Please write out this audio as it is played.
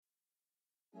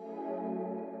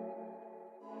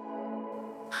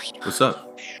What's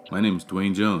up? My name is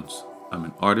Dwayne Jones. I'm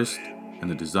an artist and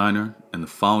a designer and the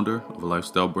founder of a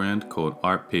lifestyle brand called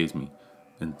Art Pays Me.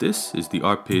 And this is the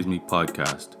Art Pays Me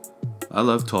podcast. I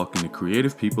love talking to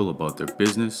creative people about their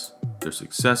business, their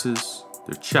successes,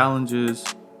 their challenges,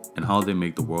 and how they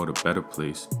make the world a better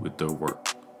place with their work.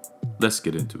 Let's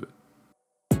get into it.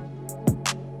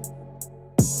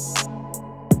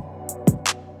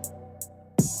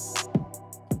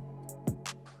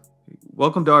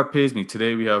 Welcome to Art Pays Me.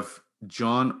 Today we have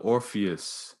John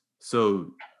Orpheus.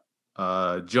 John,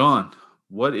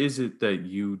 what is it that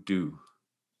you do?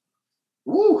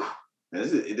 Woo!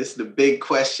 This is the big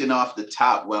question off the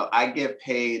top. Well, I get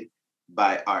paid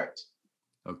by art.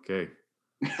 Okay.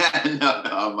 I'm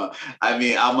a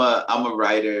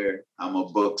writer. I'm a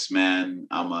booksman.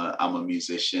 I'm a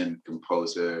musician,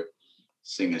 composer,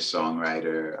 singer,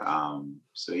 songwriter.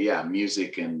 So yeah,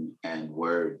 music and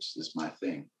words is my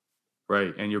thing.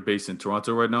 Right. And you're based in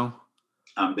Toronto right now?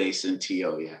 I'm based in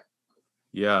TO. Yeah.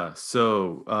 Yeah.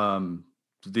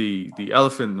 The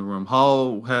elephant in the room.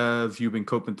 How have you been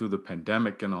coping through the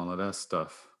pandemic and all of that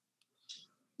stuff?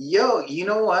 Yo, you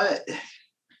know what?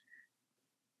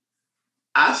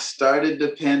 I started the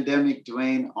pandemic,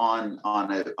 Dwayne, on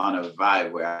a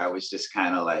vibe where I was just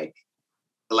kind of like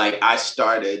I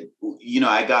started,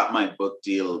 I got my book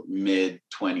deal mid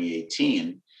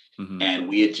 2018, Mm-hmm. and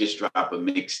we had just dropped a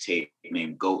mixtape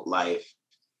named Goat Life,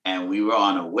 and we were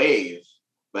on a wave.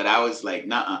 But I was like,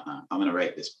 nah, I'm gonna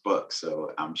write this book,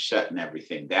 so I'm shutting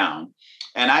everything down.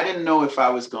 And I didn't know if I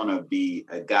was gonna be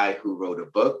a guy who wrote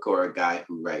a book or a guy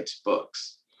who writes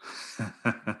books.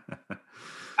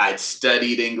 I'd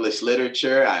studied English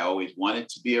literature. I always wanted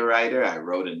to be a writer. I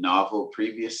wrote a novel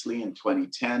previously in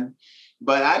 2010,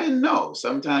 but I didn't know.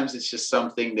 Sometimes it's just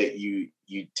something that you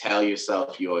tell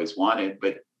yourself you always wanted,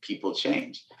 but people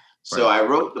change. So Right. I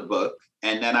wrote the book,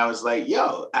 and then I was like,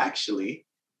 yo, actually,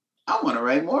 I want to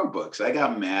write more books. I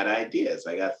got mad ideas.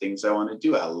 I got things I want to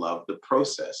do. I love the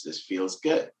process. This feels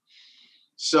good.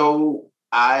 So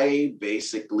I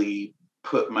basically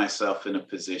put myself in a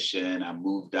position. I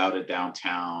moved out of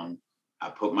downtown. I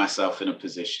put myself in a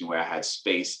position where I had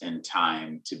space and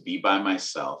time to be by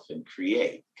myself and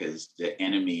create. Because the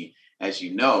enemy, as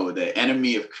you know, the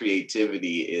enemy of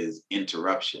creativity is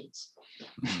interruptions.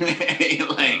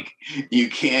 Like, you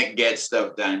can't get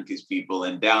stuff done because people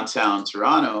in downtown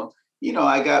Toronto,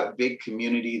 I got big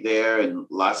community there and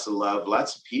lots of love,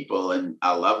 lots of people, and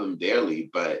I love them dearly,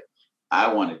 but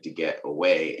I wanted to get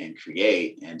away and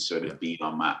create and sort Yeah. of be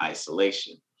on my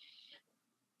isolation.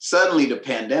 Suddenly the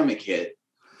pandemic hit,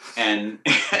 and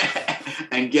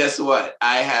and guess what?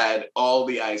 I had all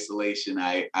the isolation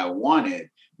I wanted,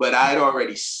 but I'd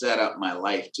already set up my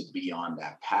life to be on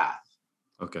that path.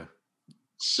 Okay.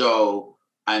 So,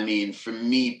 I mean, for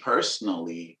me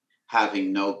personally,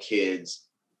 having no kids,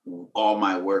 all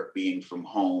my work being from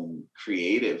home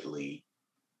creatively,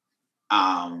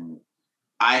 um,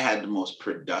 I had the most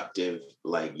productive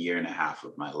year and a half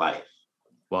of my life.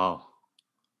 Wow.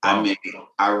 I Wow. mean,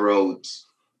 I wrote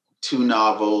 2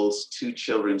 novels, 2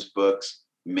 children's books,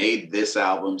 made this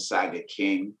album, Saga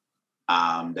King,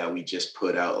 that we just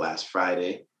put out last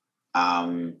Friday.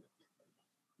 Um,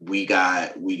 we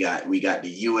got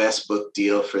the US book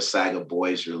deal for Saga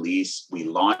Boy's release. We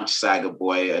launched Saga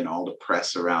Boy and all the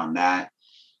press around that.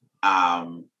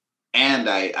 Um, and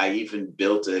I even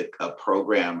built a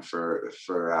program for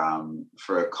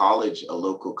a college, a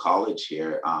local college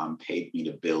here, paid me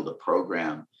to build a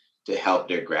program to help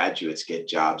their graduates get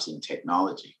jobs in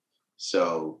technology.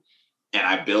 So, and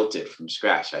I built it from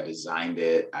scratch. I designed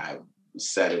it. I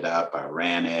set it up. I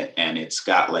ran it, and it's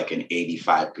got like an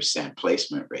 85%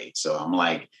 placement rate. So I'm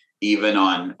like, even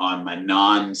on my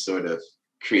non sort of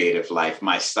creative life,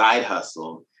 my side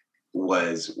hustle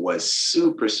was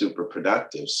super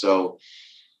productive. So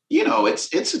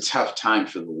it's a tough time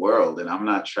for the world, and I'm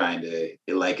not trying to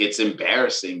it's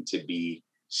embarrassing to be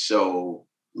so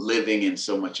living in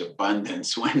so much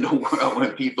abundance when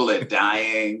people are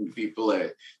dying, people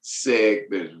are sick,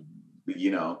 there's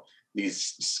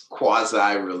these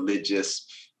quasi-religious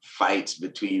fights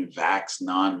between vax,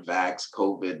 non-vax,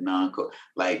 COVID, non-COVID,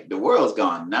 like the world's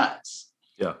gone nuts.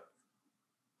 Yeah.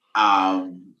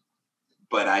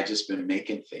 But I just been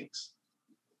making things.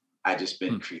 I just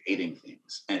been creating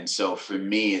things. And so for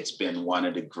me, it's been one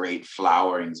of the great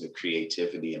flowerings of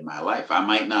creativity in my life.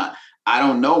 I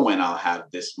don't know when I'll have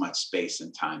this much space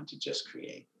and time to just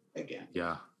create again.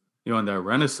 Yeah. You're on that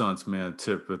Renaissance man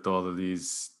tip with all of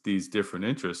these different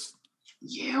interests.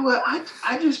 Yeah, well,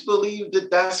 I just believe that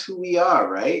that's who we are,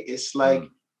 right? It's like,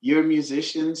 you're a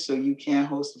musician, so you can't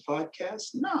host a podcast?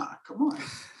 Nah, come on.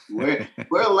 We're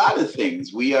a lot of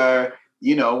things. We are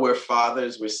we're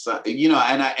fathers, we're son,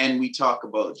 and we talk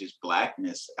about just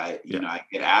blackness. Yeah. I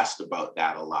get asked about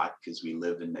that a lot because we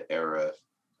live in the era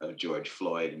of George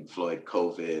Floyd and Floyd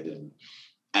COVID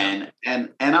Yeah. and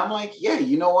I'm like, yeah,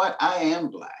 you know what? I am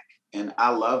black and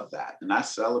I love that and I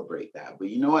celebrate that. But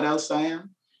you know what else I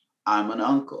am? I'm an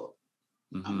uncle.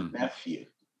 I'm Mm-hmm. a nephew.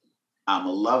 I'm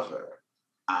a lover.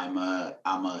 I'm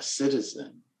a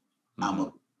citizen. I'm Mm-hmm.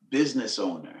 a business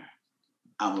owner.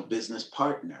 I'm a business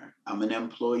partner. I'm an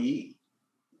employee.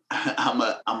 I'm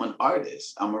an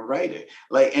artist. I'm a writer.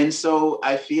 Like, and so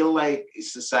I feel like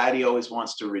society always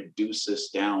wants to reduce us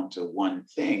down to one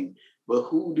thing. But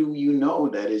who do you know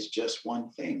that is just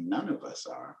one thing? None of us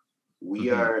are. We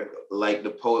Mm-hmm. are, like the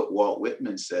poet Walt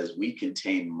Whitman says, we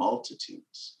contain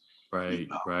multitudes. You Right.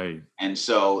 know? Right. And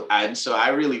so I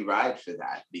really ride for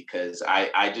that because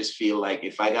I just feel like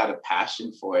if I got a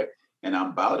passion for it and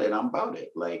I'm about it, I'm about it.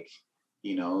 Like,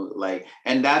 like,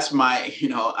 and that's my,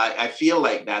 I feel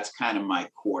like that's kind of my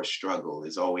core struggle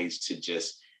is always to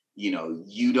just,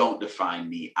 you don't define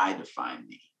me, I define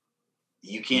me.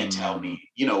 You can't tell Mm. me,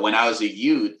 when I was a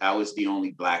youth, I was the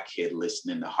only Black kid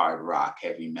listening to hard rock,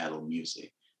 heavy metal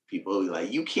music. People will be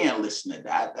like, you can't listen to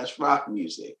that. That's rock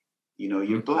music. You're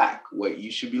Mm-hmm. Black. What,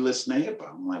 you should be listening to hip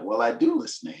hop. I'm like, well, I do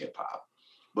listen to hip hop.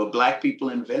 But Black people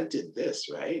invented this,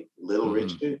 right? Little Mm-hmm.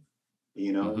 Richard,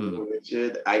 Mm-hmm. Little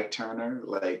Richard, Ike Turner,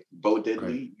 like Bo Right.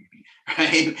 Diddley,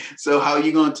 right? So how are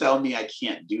you gonna tell me I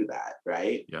can't do that,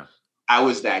 right? Yeah. I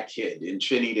was that kid. In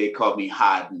Trinity, they called me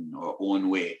Haden or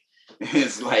Onwe.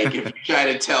 It's like if you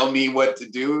try to tell me what to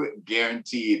do,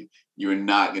 guaranteed you're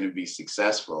not going to be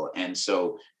successful. And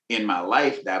so in my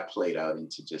life, that played out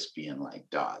into just being like,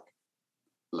 dog,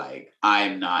 like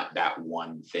I'm not that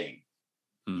one thing.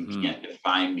 You Mm-hmm. can't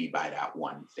define me by that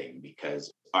one thing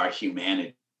because our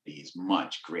humanity is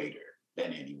much greater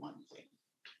than any one thing.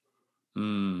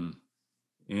 Mm.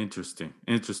 Interesting.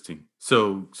 Interesting.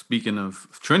 So speaking of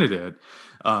Trinidad,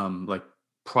 like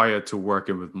prior to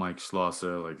working with Mike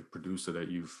Schlosser, like a producer that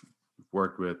you've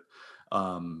worked with,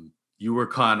 you were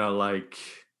kind of like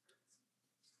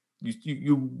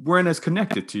you weren't as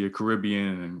connected to your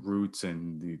Caribbean and roots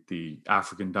and the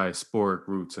African diasporic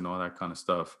roots and all that kind of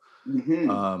stuff.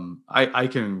 Mm-hmm. I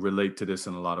can relate to this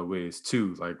in a lot of ways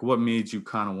too. Like, what made you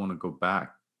kind of want to go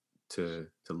back to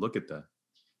look at that?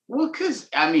 Well, because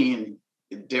I mean,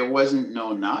 there wasn't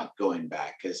no not going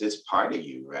back because it's part of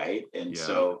you, right? And Yeah.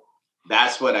 so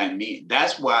that's what I mean.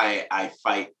 That's why I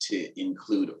fight to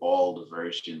include all the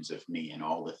versions of me and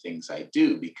all the things I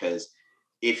do, because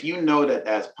if you know that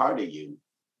that's part of you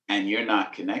and you're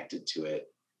not connected to it,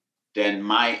 then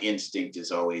my instinct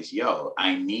is always, yo,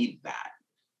 I need that.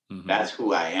 Mm-hmm. That's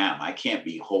who I am. I can't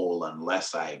be whole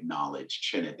unless I acknowledge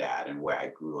Trinidad and where I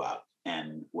grew up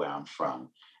and where I'm from.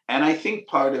 And I think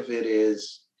part of it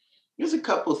is there's a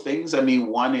couple things. I mean,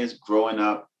 one is growing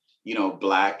up,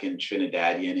 Black and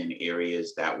Trinidadian in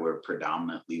areas that were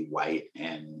predominantly white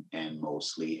and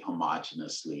mostly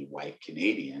homogeneously white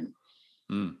Canadian.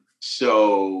 Mm.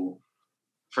 So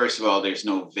first of all, there's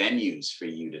no venues for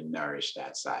you to nourish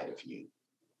that side of you.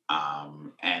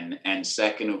 And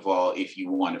second of all, if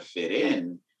you want to fit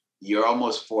in, you're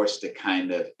almost forced to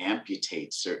kind of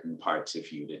amputate certain parts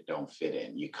of you that don't fit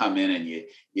in. You come in and you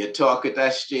talk with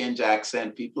that strange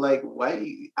accent. People like,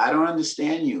 why? I don't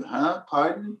understand you, huh?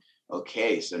 Pardon?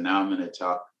 Okay, so now I'm going to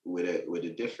talk with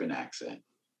a different accent,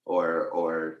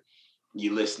 or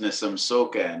you listen to some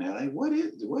soca and they're like, what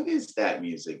is that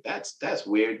music? That's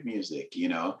weird music,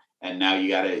 And now you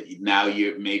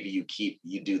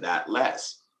do that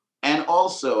less. And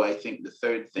also, I think the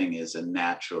third thing is a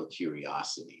natural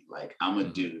curiosity. Like I'm a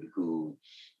Mm-hmm. dude who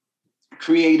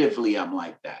creatively I'm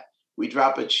like that. We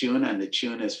drop a tune and the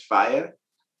tune is fire.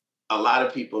 A lot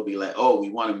of people be like, "Oh, we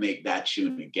want to make that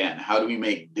tune again. How do we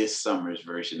make this summer's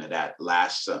version of that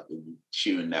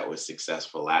tune that was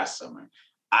successful last summer?"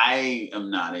 I am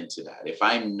not into that. If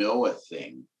I know a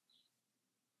thing,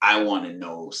 I want to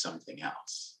know something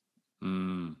else.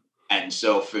 Mm. And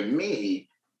so for me,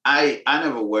 I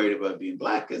never worried about being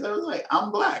Black because I was like,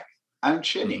 I'm Black. I'm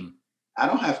Trini. Mm-hmm. I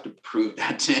don't have to prove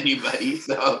that to anybody.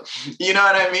 So you know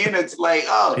what I mean? It's like,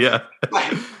 oh, Yeah.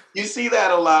 like you see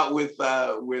that a lot with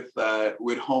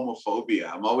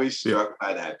homophobia. I'm always Yeah. struck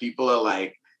by that. People are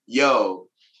like,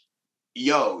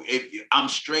 if I'm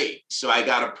straight, so I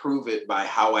gotta prove it by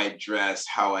how I dress,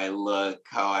 how I look,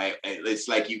 it's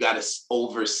like you gotta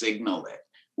over signal it.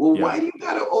 Well, Yeah. why do you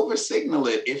gotta over signal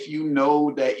it if you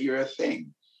know that you're a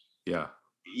thing? Yeah.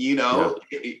 You Yeah. know,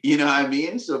 you know what I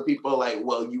mean? So people are like,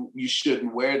 well, you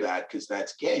shouldn't wear that because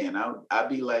that's gay. And I'd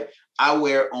be like, I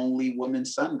wear only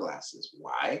women's sunglasses.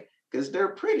 Why? Because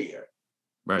they're prettier.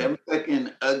 Right. Them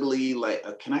fucking ugly, like,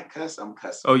 can I cuss? I'm Oh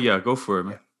cussing, right? yeah, go for it,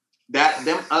 man. That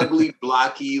them ugly,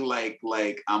 blocky, like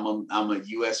I'm a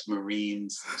U.S.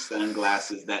 Marines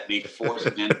sunglasses that they force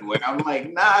men to wear. I'm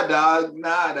like, nah, dog,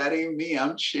 nah, that ain't me.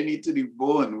 I'm chinny to the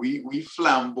bone. We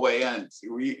flamboyant.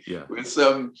 Yeah.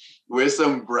 We're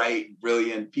some bright,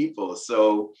 brilliant people.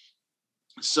 So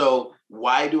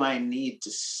why do I need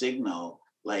to signal?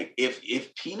 Like, if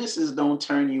penises don't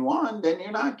turn you on, then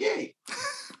you're not gay.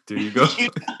 There you go. you,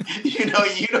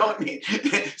 you don't need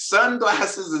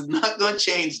sunglasses is not going to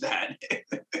change that.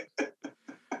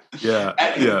 Yeah.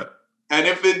 and, Yeah. and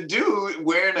if it do,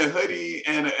 wearing a hoodie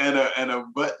and a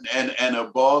button and a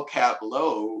ball cap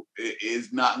low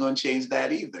is not going to change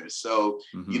that either. So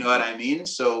you Hmm. know what I mean.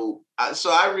 So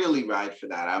I really ride for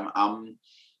that.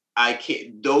 I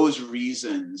can't. Those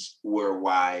reasons were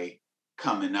why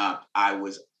coming up I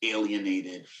was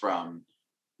alienated from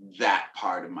that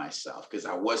part of myself because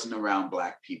I wasn't around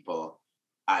Black people.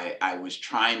 I was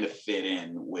trying to fit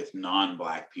in with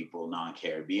non-Black people,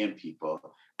 non-Caribbean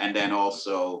people. And then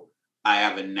also I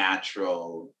have a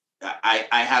natural, I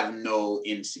have no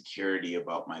insecurity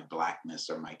about my Blackness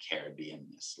or my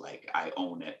Caribbeanness. Like I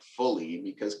own it fully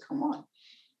because come on,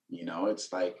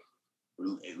 it's like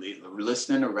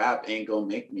listening to rap ain't gonna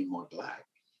make me more Black.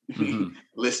 Hmm.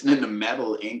 Listening to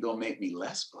metal ain't gonna make me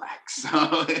less Black.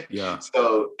 So Yeah.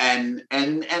 so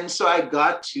I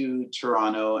got to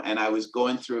Toronto and I was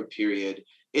going through a period.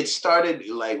 It started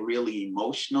like really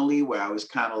emotionally where I was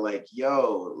kind of like,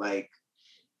 yo, like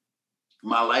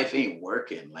my life ain't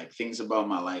working. Like things about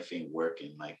my life ain't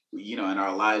working. Like, in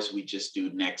our lives, we just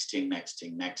do next thing, next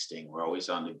thing, next thing. We're always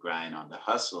on the grind, on the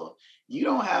hustle. You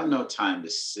don't have no time to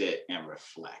sit and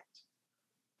reflect,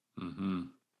 Hmm.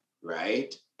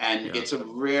 right? And Yeah. it's a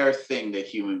rare thing that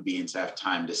human beings have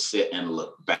time to sit and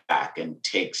look back and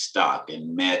take stock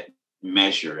and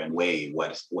measure and weigh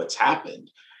what's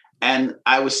happened. And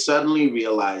I was suddenly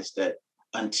realized that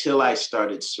until I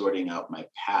started sorting out my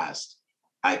past,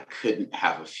 I couldn't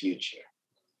have a future.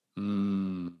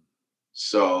 Mm.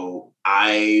 So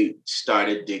I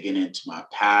started digging into my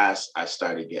past. I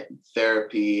started getting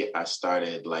therapy. I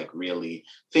started like really,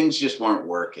 things just weren't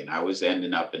working. I was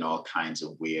ending up in all kinds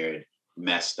of weird,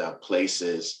 messed up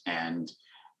places. And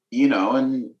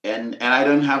I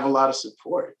didn't have a lot of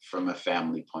support from a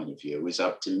family point of view. It was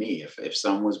up to me. If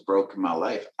something was broke in my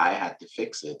life, I had to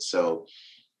fix it. So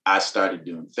I started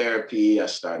doing therapy. I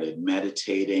started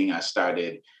meditating. I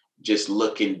started just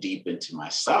looking deep into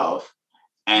myself.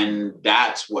 Mm. And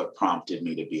that's what prompted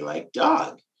me to be like,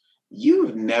 dog,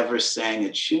 you've never sang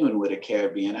a tune with a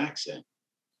Caribbean accent.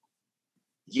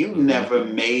 You Hmm. never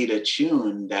made a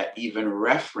tune that even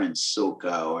referenced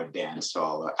soca or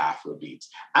dancehall or Afrobeats.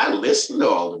 I listen to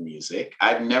all the music.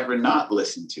 I've never not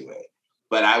listened to it,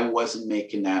 but I wasn't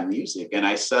making that music. And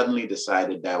I suddenly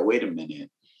decided that, wait a minute,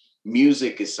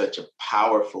 music is such a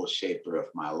powerful shaper of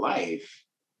my life.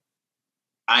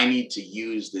 I need to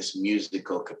use this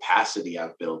musical capacity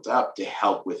I've built up to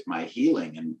help with my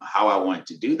healing. And how I wanted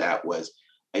to do that was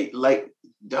like,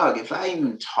 Doug, if I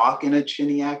even talk in a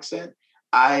Trini accent,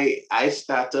 I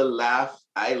start to laugh.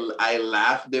 I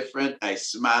laugh different. I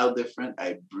smile different.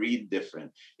 I breathe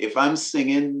different. If I'm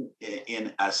singing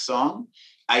in a song,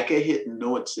 I can hit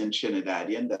notes in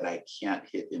Trinidadian that I can't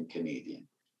hit in Canadian.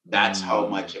 That's how Mm.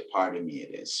 much a part of me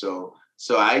it is. So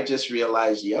I just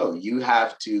realized, yo, you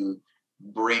have to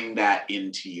bring that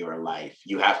into your life.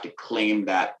 You have to claim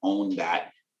that, own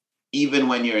that, even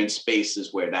when you're in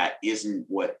spaces where that isn't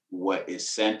what is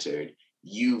centered.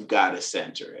 You've got to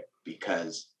center it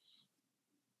because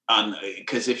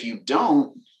if you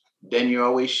don't, then you're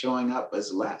always showing up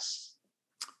as less.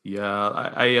 Yeah.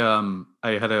 I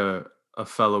had a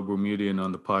fellow Bermudian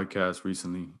on the podcast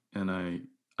recently, and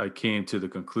I came to the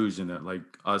conclusion that like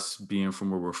us being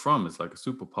from where we're from is like a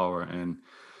superpower, and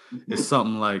it's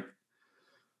something like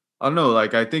I don't know.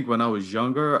 Like I think when I was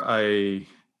younger, I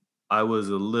was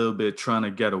a little bit trying to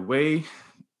get away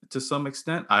to some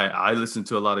extent. I listened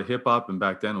to a lot of hip hop, and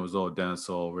back then it was all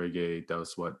dancehall, reggae. That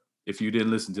was what. If you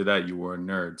didn't listen to that, you were a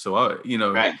nerd. So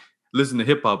Right. listen to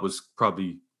hip hop was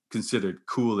probably considered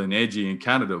cool and edgy in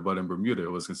Canada, but in Bermuda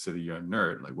it was considered you're a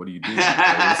nerd. Like, what are you doing?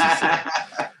 Nobody listens to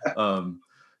that. Um,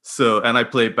 and I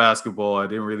played basketball. I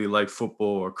didn't really like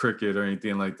football or cricket or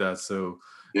anything like that. So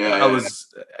Yeah, I yeah.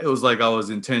 was. It was like I was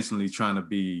intentionally trying to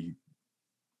be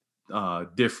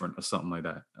different or something like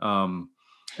that. And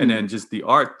Hmm. then just the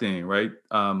art thing, right?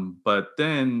 But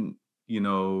then, you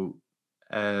know,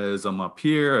 as I'm up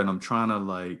here and I'm trying to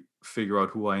like figure out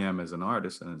who I am as an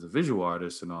artist and as a visual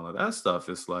artist and all of that stuff,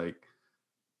 it's like,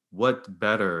 what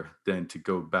better than to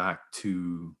go back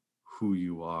to who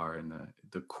you are and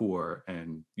the core,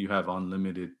 and you have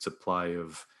unlimited supply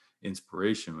of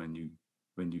inspiration when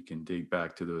you can dig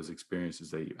back to those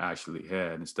experiences that you actually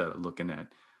had instead of looking at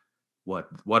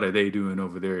what are they doing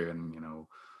over there, and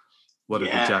what are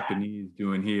the Yeah. Japanese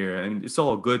doing here. And it's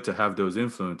all good to have those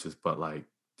influences, but like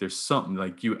there's something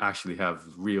like you actually have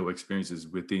real experiences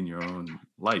within your own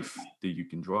life that you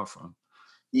can draw from. So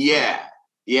Yeah.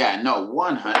 Yeah. No,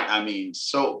 100. I mean,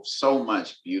 so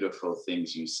much beautiful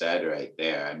things you said right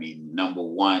there. I mean, number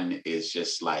one is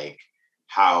just like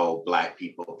how Black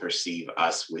people perceive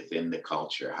us within the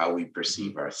culture, how we mhm.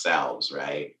 perceive ourselves,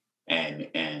 right? And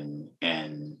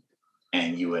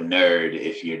you a nerd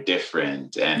if you're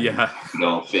different and Yeah. you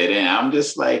don't fit in. I'm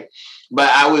just like, but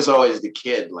I was always the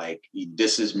kid. Like,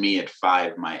 this is me at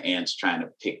 5. My aunt's trying to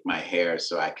pick my hair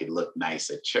so I could look nice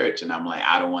at church. And I'm like,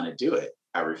 I don't want to do it.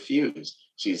 I refuse.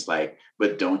 She's like,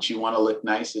 but don't you want to look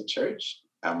nice at church?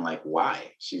 I'm like,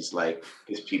 why? She's like,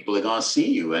 because people are going to see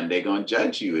you and they're going to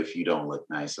judge you if you don't look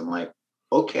nice. I'm like,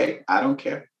 okay, I don't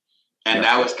care. And Yeah.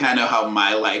 that was kind of how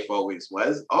my life always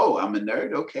was. Oh, I'm a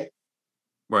nerd. Okay.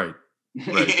 Right.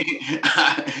 Right.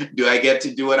 Do I get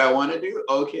to do what I want to do?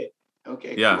 Okay.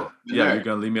 Okay, Yeah. cool. I'm a Yeah. You're nerd.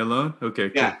 gonna leave me alone? Okay,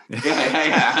 Yeah. cool.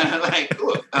 Yeah. Like,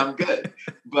 cool. I'm good.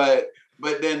 But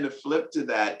then the flip to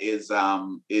that is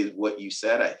what you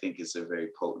said, I think is a very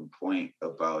potent point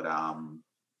about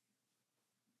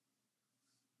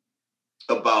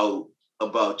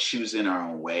about choosing our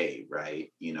own way,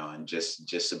 right? And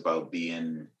just about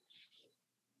being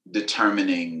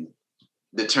determining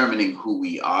determining who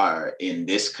we are in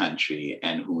this country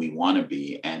and who we want to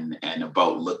be, and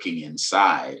about looking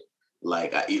inside,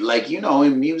 like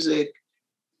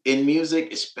in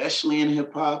music, especially in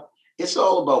hip hop, it's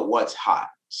all about what's hot.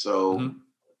 So Mhm.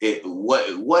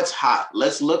 what's hot,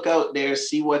 let's look out there,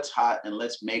 see what's hot, and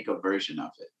let's make a version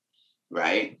of it,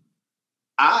 right?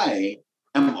 I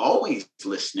am always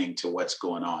listening to what's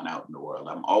going on out in the world.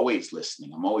 I'm always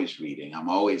listening. I'm always reading. I'm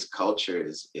always culture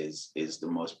is the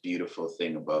most beautiful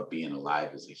thing about being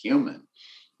alive as a human.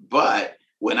 But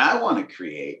when I want to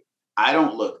create, I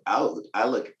don't look out. I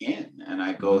look in and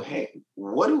I go, Mhm. hey,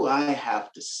 what do I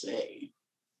have to say?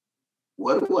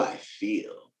 What do I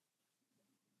feel?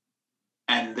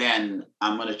 And then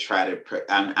I'm going to try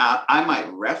to and I might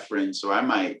reference, or I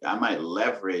might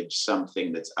leverage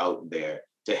something that's out there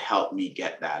to help me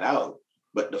get that out,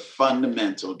 but the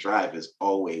fundamental drive is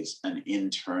always an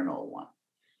internal one.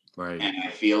 Right. And I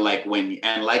feel like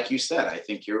and like you said, I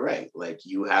think you're right, like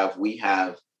we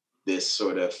have this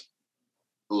sort of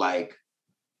like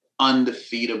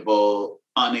undefeatable,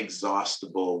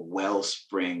 unexhaustible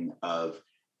wellspring of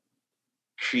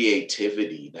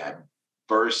creativity that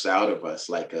bursts out of us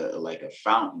like a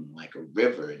fountain, like a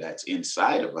river that's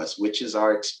inside of us, which is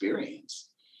our experience,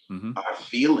 Mhm. our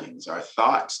feelings, our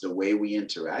thoughts, the way we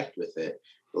interact with it.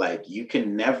 Like, you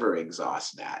can never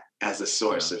exhaust that as a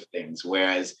source Yeah. of things,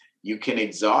 whereas you can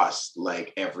exhaust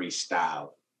like every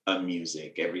style of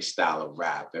music, every style of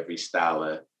rap, every style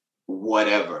of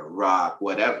whatever, rock,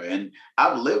 whatever. And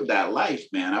I've lived that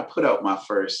life, man. I put out my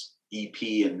first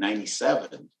EP in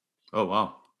 97. Oh,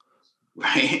 wow.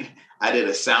 Right? I did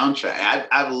a soundtrack.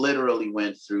 I've literally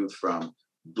went through from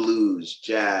blues,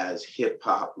 jazz, hip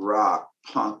hop, rock,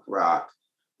 punk rock,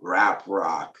 rap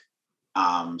rock,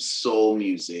 soul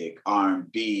music,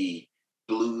 R&B,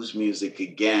 blues music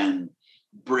again,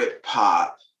 Brit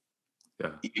pop,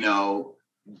 Yeah. you know,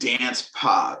 dance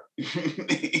pop,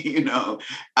 you know,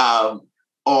 um,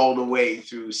 all the way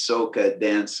through soca,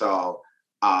 dancehall,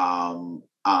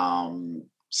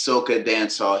 soca,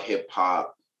 dancehall, hip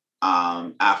hop,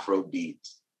 Afro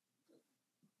beats,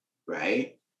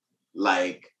 right?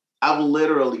 Like, I've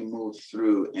literally moved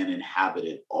through and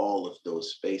inhabited all of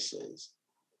those spaces,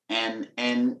 and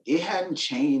it hadn't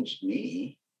changed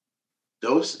me.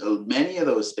 Those Many of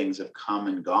those things have come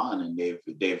and gone, and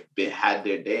they've been had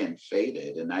their day and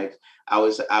faded. And I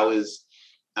was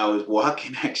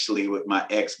walking actually with my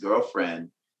ex-girlfriend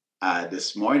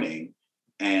this morning,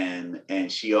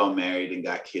 and she all married and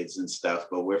got kids and stuff,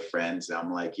 but we're friends.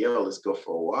 I'm like, yo, let's go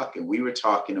for a walk. And we were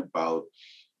talking about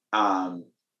um,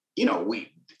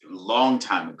 we long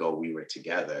time ago we were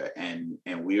together, and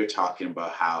we were talking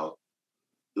about how,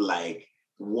 like,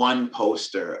 one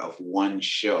poster of one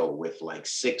show with like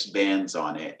 6 bands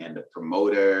on it, and the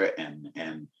promoter,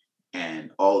 and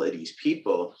all of these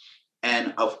people,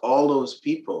 and of all those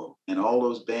people and all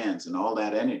those bands and all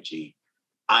that energy,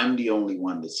 I'm the only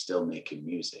one that's still making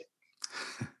music.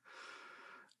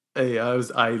 Hey,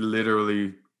 I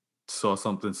literally saw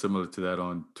something similar to that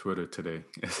on Twitter today.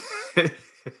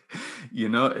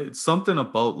 It's something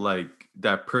about like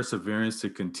that perseverance to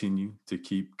continue to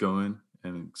keep going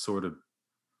and sort of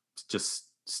just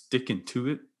sticking to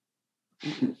it.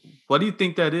 What do you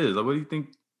think that is? Like, what do you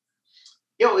think?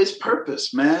 Yo, it's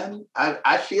purpose, man.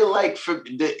 I feel like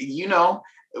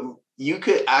you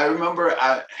could. I remember.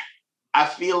 I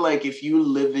feel like if you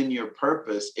live in your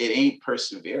purpose, it ain't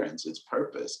perseverance, it's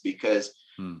purpose. Because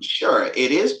sure,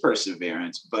 it is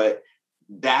perseverance, but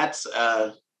that's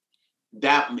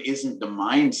that isn't the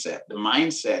mindset. The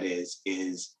mindset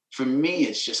is for me,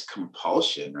 it's just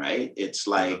compulsion, right? It's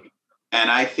like, and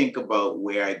I think about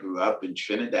where I grew up in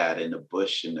Trinidad in the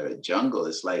bush in the jungle.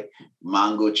 It's like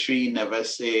mango tree never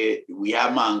say we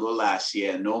have mango last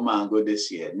year, no mango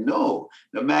this year. No,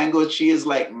 the mango tree is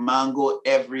like mango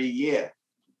every year,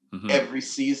 every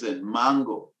season,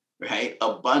 mango, right?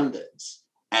 Abundance.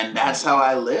 And that's how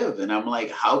I live. And I'm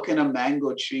like, how can a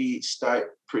mango tree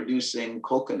start producing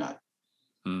coconut?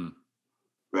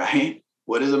 Right?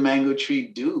 What does a mango tree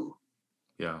do?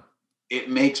 Yeah. It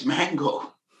makes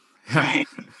mango. Right?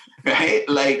 Right?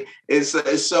 Like it's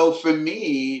so for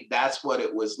me, that's what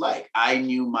it was like. I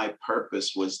knew my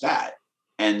purpose was that.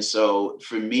 And so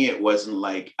for me, it wasn't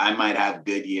like I might have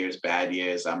good years, bad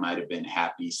years. I might have been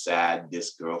happy, sad,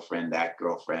 this girlfriend, that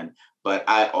girlfriend, but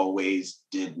I always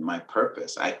did my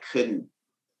purpose. I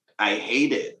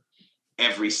hated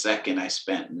every second I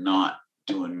spent not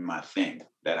doing my thing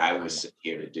that I was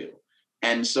here to do.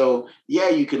 And so, yeah,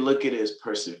 you can look at it as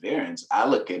perseverance. I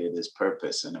look at it as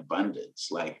purpose and abundance.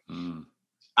 Like,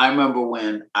 I remember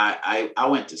when I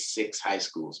went to 6 high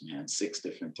schools, man, 6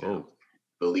 different towns.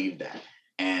 Believe that.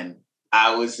 And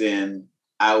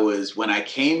when I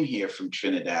came here from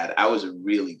Trinidad, I was a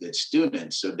really good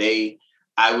student. So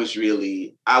I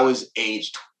was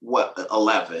aged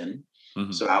 11.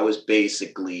 So I was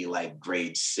basically like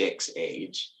grade 6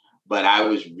 age, but I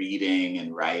was reading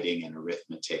and writing and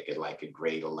arithmetic at like a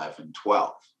grade 11,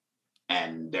 12.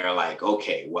 And they're like,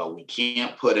 okay, well, we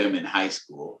can't put him in high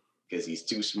school because he's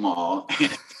too small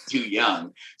and too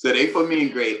young. So they put me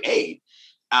in grade 8.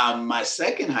 My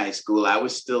second high school, I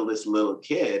was still this little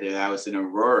kid, and I was in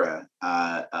Aurora,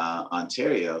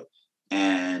 Ontario,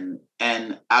 and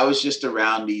I was just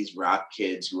around these rock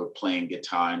kids who were playing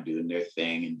guitar and doing their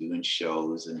thing and doing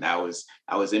shows. And I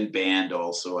was in band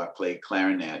also. I played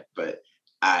clarinet, but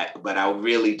I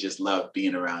really just loved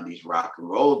being around these rock and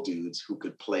roll dudes who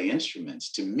could play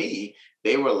instruments. To me,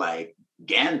 they were like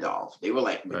Gandalf. They were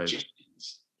like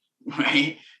magicians,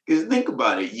 right? Because think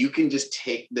about it, you can just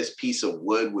take this piece of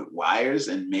wood with wires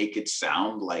and make it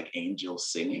sound like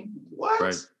angels singing. What?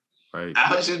 Right.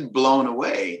 I was just blown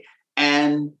away.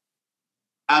 And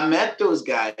I met those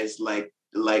guys like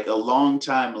a long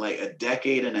time, like a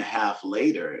decade and a half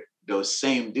later, those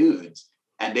same dudes.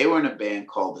 And they were in a band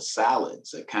called The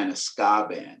Salads, a kind of ska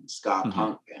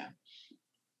punk band.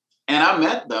 And I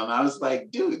met them. I was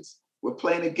like, dudes, we're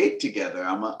playing a gig together.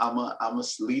 I'm a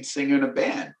lead singer in a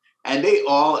band. And they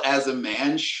all, as a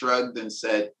man, shrugged and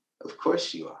said, of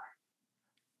course you are.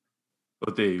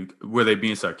 But were they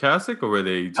being sarcastic, or were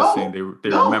they just saying they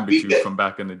remembered you from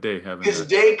back in the day? Because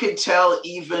they could tell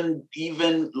even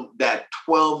that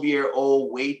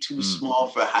 12-year-old, way too small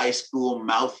for high school,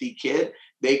 mouthy kid,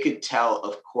 they could tell,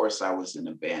 of course, I was in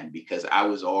a band because I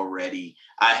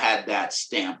had that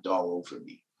stamped all over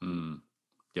me.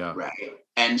 Yeah. Right.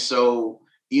 And so,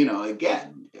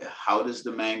 again, how does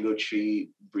the mango tree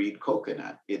breed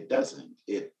coconut? It doesn't.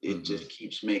 It just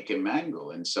keeps making mango.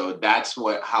 And so that's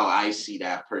how I see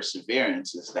that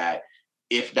perseverance, is that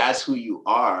if that's who you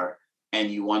are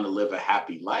and you want to live a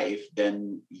happy life,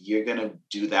 then you're going to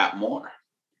do that more.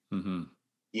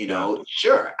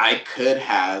 Sure, I could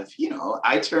have,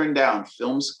 I turned down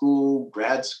film school,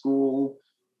 grad school,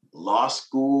 law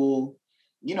school.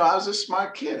 I was a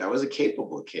smart kid. I was a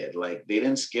capable kid. Like, they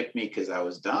didn't skip me because I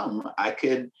was dumb. I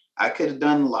could have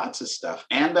done lots of stuff.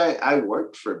 And I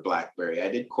worked for BlackBerry. I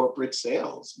did corporate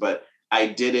sales, but I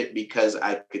did it because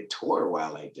I could tour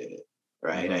while I did it,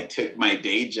 right? I took my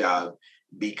day job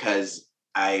because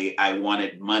I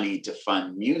wanted money to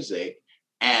fund music,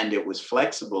 and it was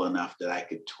flexible enough that I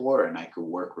could tour and I could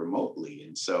work remotely.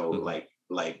 And so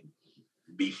like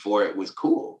before it was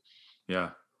cool.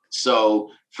 Yeah. So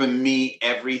for me,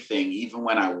 everything, even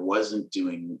when I wasn't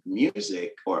doing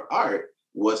music or art,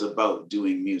 was about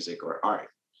doing music or art,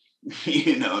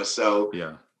 so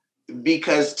yeah.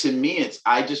 Because to me,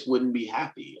 I just wouldn't be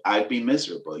happy. I'd be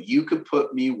miserable. You could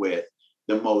put me with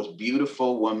the most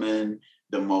beautiful woman,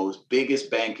 the most biggest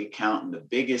bank account, and the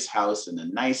biggest house and the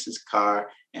nicest car,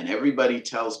 and everybody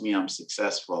tells me I'm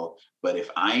successful. But if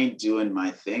I ain't doing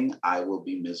my thing, I will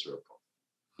be miserable.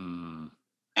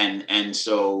 And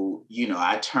so,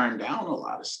 I turned down a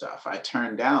lot of stuff. I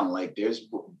turned down, like,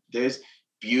 there's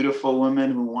beautiful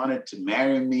women who wanted to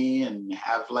marry me and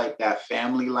have like that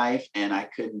family life, and I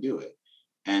couldn't do it.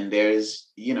 And there's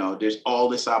all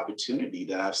this opportunity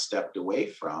that I've stepped away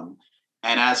from.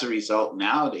 And as a result,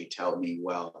 now they tell me,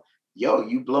 well, yo,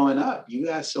 you blowing up. You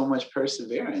got so much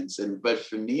perseverance. But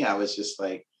for me, I was just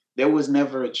like, there was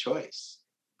never a choice.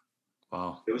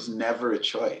 Wow. There was never a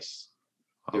choice.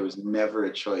 There Wow. was never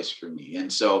a choice for me.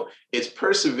 And so it's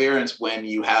perseverance when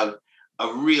you have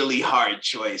a really hard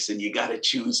choice and you got to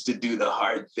choose to do the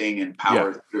hard thing and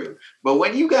power through. But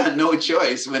when you got no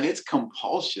choice, when it's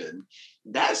compulsion,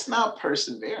 that's not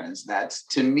perseverance. That's,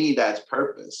 to me, that's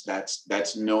purpose.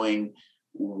 That's knowing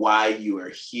why you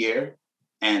are here,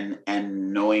 and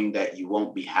knowing that you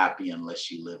won't be happy unless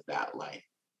you live that life.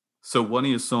 So one of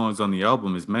your songs on the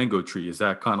album is Mango Tree. Is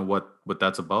that kind of what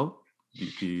that's about?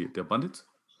 The abundance?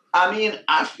 I mean,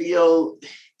 I feel,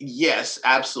 yes,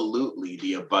 absolutely,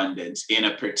 the abundance in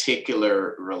a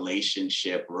particular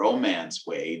relationship, romance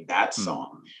way, that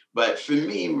song. But for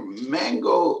me,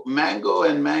 mango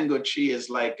and mango tree is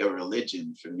like a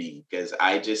religion for me, because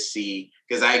I just see,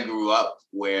 because I grew up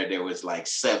where there was like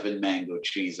 7 mango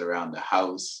trees around the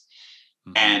house.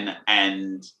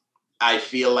 And I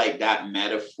feel like that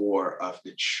metaphor of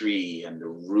the tree and the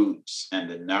roots and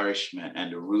the nourishment,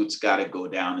 and the roots got to go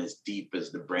down as deep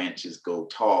as the branches go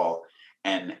tall,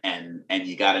 and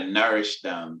you got to nourish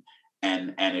them,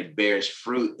 and it bears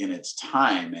fruit in its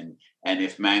time. And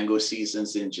if mango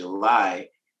season's in July,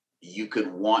 you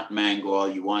could want mango all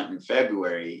you want in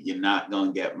February, you're not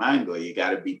going to get mango. You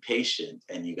got to be patient,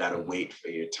 and you got to wait for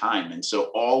your time. And so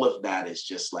all of that is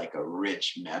just like a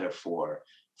rich metaphor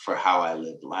for how I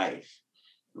live life,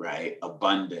 right?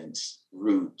 Abundance,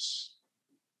 roots,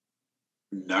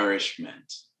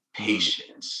 nourishment,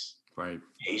 patience, right?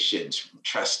 Patience,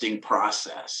 trusting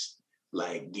process.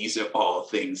 Like, these are all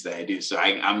things that I do. So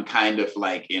I'm kind of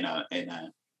like in a,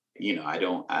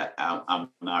 I'm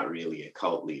not really a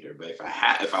cult leader, but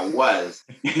if I was,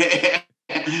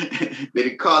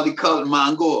 they'd call the cult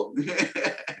Mango.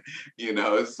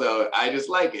 So I just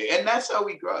like it. And that's how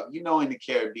we grow up. In the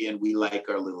Caribbean, we like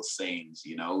our little sayings,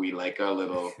 we like our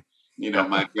little,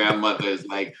 my grandmother is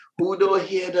like, who do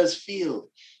hear does feel?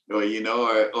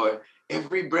 Or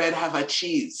every bread have a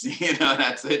cheese,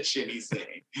 that's a Chinny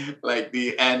saying.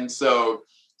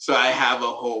 So I have a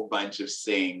whole bunch of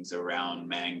sayings around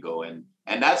mango, and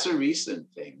that's a recent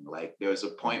thing. Like, there was a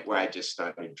point where I just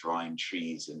started drawing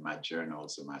trees in my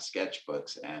journals and my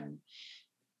sketchbooks, and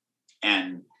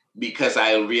because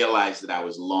I realized that I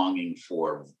was longing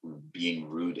for being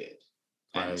rooted,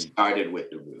 and it started with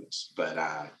the roots. But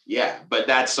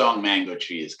that song Mango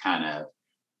Tree is kind of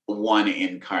one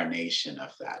incarnation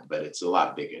of that, but it's a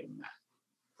lot bigger than that.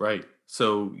 Right.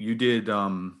 So you did,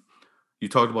 you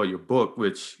talked about your book,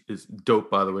 which is dope,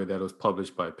 by the way, that was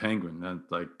published by Penguin. I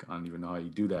don't even know how you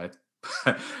do that.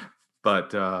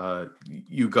 But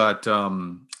you got,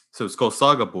 so it's called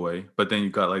Saga Boy, but then you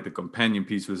got like the companion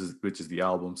piece, which is the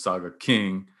album Saga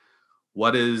King.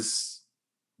 What is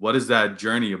that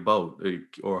journey about,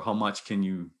 or how much can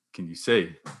you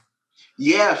say?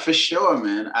 Yeah, for sure,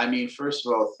 man. I mean, first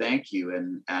of all, thank you.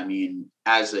 And I mean,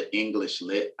 as an English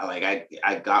lit,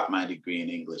 I got my degree in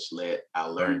English lit. I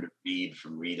learned to read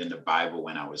from reading the Bible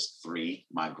when I was 3.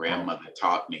 My grandmother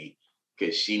taught me,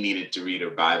 because she needed to read her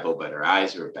Bible, but her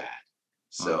eyes were bad.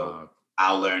 So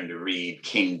I learned to read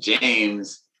King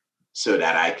James so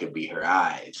that I could be her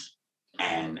eyes.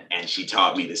 And she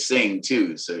taught me to sing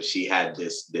too. So she had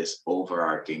this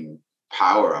overarching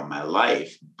power on my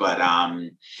life. But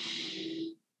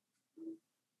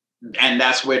and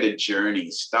that's where the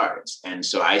journey starts. And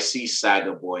so I see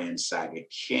Saga Boy and Saga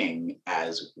King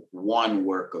as one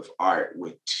work of art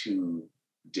with 2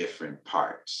 different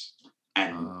parts.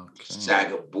 And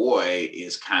Saga Boy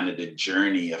is kind of the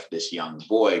journey of this young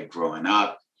boy growing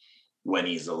up. When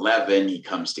he's 11, he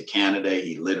comes to Canada.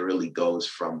 He literally goes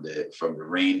from the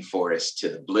rainforest to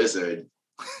the blizzard.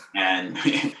 And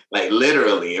like,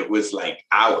 literally, it was like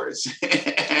hours.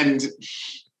 and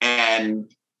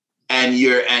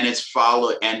it's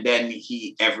followed. And then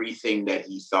everything that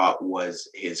he thought was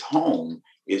his home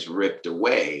is ripped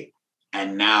away.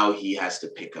 And now he has to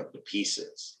pick up the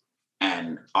pieces.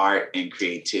 And art and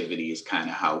creativity is kind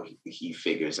of how he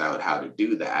figures out how to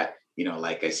do that.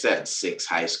 Like I said, 6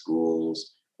 high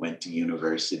schools, went to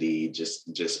university,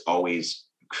 just always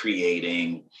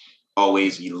creating,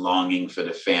 always be longing for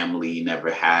the family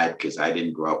never had, because I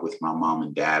didn't grow up with my mom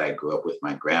and dad. I grew up with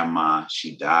my grandma.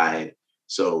 She died.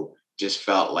 So just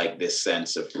felt like this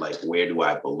sense of like, where do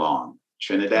I belong?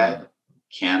 Trinidad,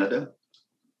 Canada,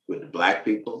 with the Black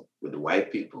people, with the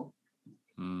white people.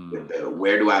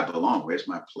 Where do I belong? Where's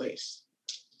my place?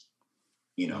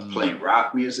 playing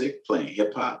rock music, playing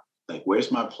hip hop. Like,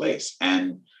 where's my place?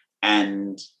 And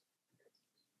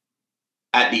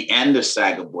at the end of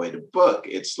Saga Boy, the book,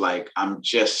 it's like I'm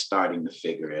just starting to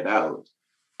figure it out.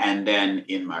 And then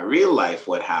in my real life,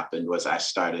 what happened was I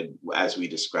started, as we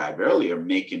described earlier,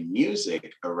 making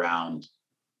music around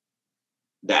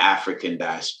the African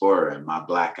diaspora and my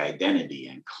Black identity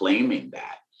and claiming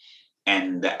that.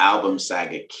 And the album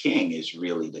Saga King is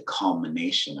really the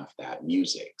culmination of that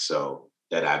music. So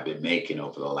that I've been making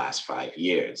over the last 5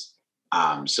 years.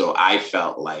 So I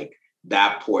felt like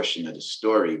that portion of the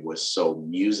story was so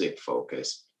music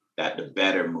focused that the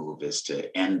better move is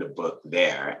to end the book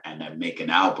there and then make an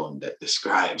album that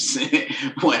describes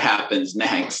what happens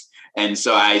next. And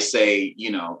so I say,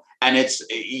 and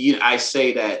I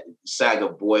say that Saga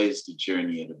Boy is the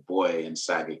journey of the boy and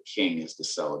Saga King is the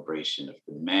celebration of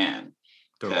the man.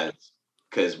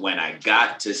 Because when I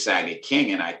got to Saga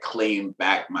King and I claimed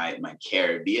back my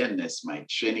Caribbeanness, my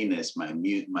Trininess,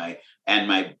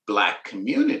 my Black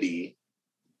community,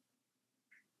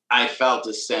 I felt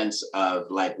a sense of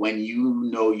like when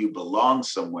you belong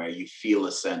somewhere, you feel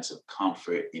a sense of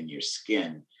comfort in your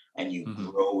skin and you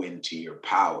grow into your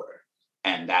power.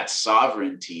 And that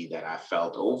sovereignty that I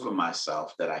felt over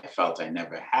myself that I felt I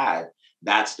never had,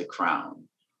 that's the crown.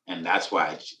 And that's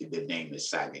why the name is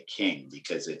Saga King,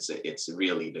 because it's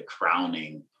really the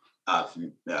crowning of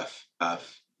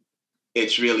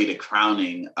it's really the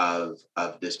crowning of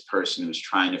this person who's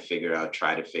try to figure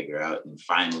out, and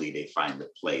finally they find the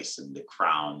place and the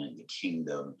crown and the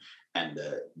kingdom and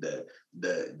the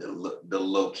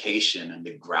location and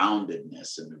the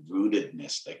groundedness and the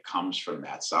rootedness that comes from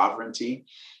that sovereignty.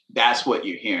 That's what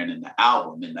you're hearing in the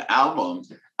album. In the album,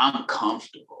 I'm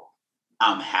comfortable,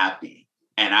 I'm happy,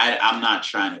 and I'm not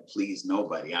trying to please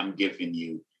nobody. I'm giving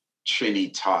you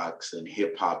Trini talks and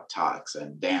hip hop talks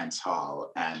and dance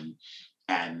hall and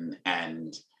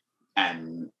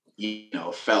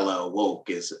Fella Woke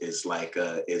is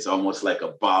almost like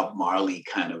a Bob Marley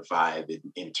kind of vibe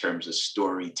in terms of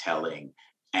storytelling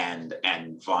and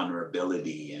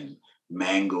vulnerability, and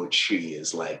Mango Tree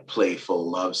is like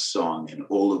playful love song, and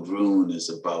Olaroon is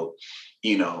about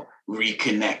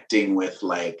reconnecting with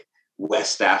like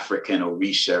West African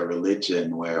Orisha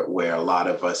religion where a lot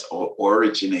of us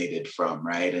originated from,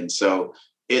 right? And so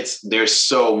there's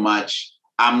so much.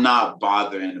 I'm not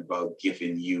bothering about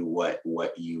giving you what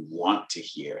you want to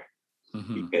hear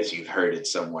because you've heard it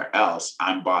somewhere else.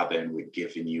 I'm bothering with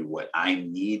giving you what I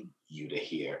need you to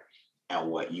hear and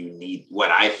what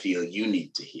I feel you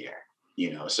need to hear.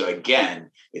 So again,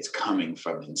 it's coming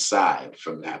from inside,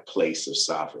 from that place of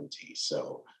sovereignty.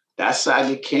 So that's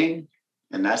Saga King.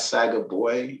 And that's Saga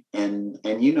Boy. And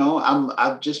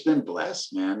I've just been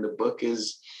blessed, man. The book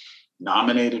is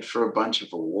nominated for a bunch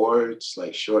of awards,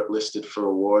 like shortlisted for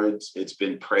awards. It's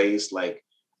been praised. Like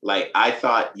I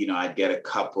thought, I'd get a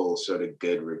couple sort of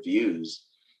good reviews.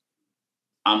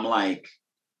 I'm like,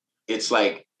 it's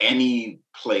like any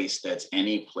place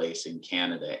in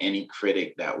Canada, any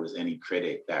critic that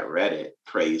read it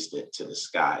praised it to the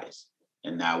skies.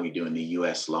 And now we're doing the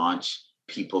US launch.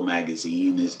 People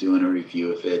Magazine is doing a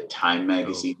review of it. Time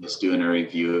Magazine is doing a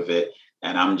review of it.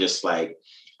 And I'm just like,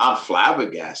 I'm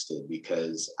flabbergasted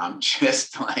because I'm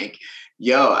just like,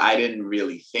 I didn't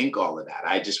really think all of that.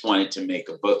 I just wanted to make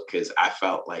a book because I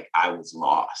felt like I was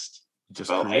lost. I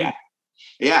felt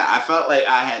like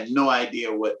I had no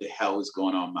idea what the hell was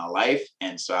going on in my life.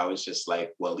 And so I was just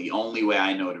like, well, the only way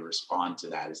I know to respond to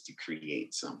that is to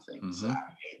create something. So I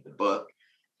made the book.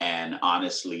 And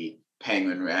honestly,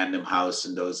 Penguin Random House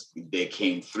and they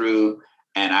came through,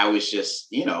 and I was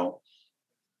just, the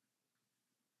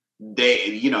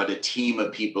team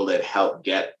of people that helped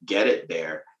get it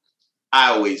there. I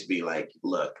always be like,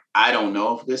 look, I don't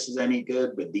know if this is any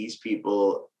good, but these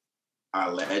people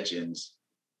are legends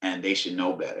and they should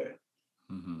know better.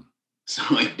 So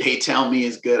if they tell me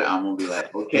it's good, I'm gonna be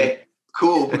like, okay,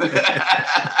 cool.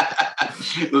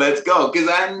 Let's go. Because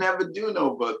I never do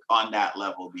no book on that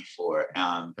level before.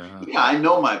 I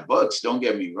know my books, don't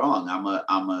get me wrong.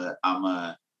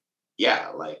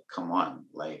 Come on,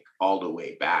 like all the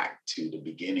way back to the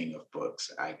beginning of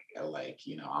books. I'm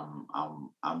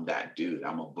that dude.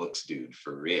 I'm a books dude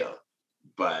for real.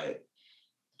 But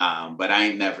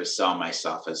I never saw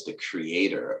myself as the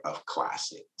creator of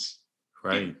classics.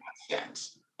 Right. In that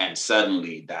sense. And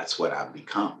suddenly that's what I've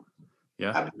become.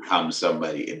 Yeah. I've become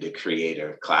somebody, the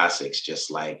creator of classics,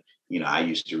 just like, I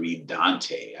used to read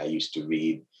Dante. I used to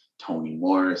read Toni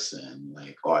Morrison,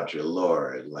 like Audre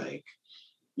Lorde, like,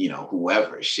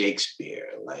 whoever,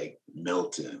 Shakespeare, like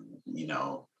Milton,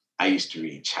 I used to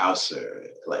read Chaucer,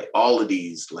 like all of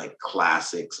these like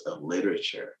classics of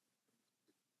literature.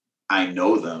 I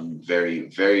know them very,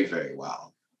 very, very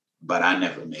well, but I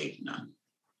never made none.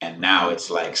 And now it's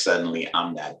like suddenly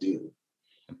I'm that dude.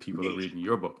 And people are reading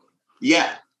your book.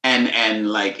 Yeah. And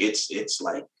like it's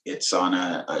like it's on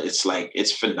it's like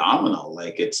it's phenomenal.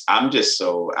 Like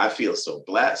I feel so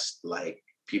blessed. Like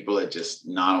people are just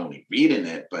not only reading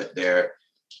it, but they're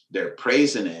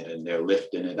praising it and they're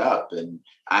lifting it up. And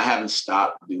I haven't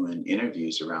stopped doing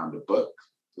interviews around the book,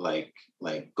 like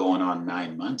going on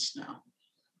 9 months now.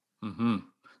 Mm-hmm.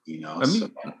 You know,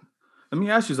 let me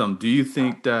ask you something. Do you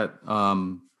think that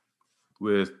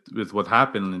with what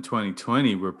happened in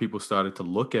 2020, where people started to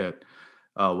look at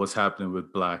what's happening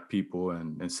with Black people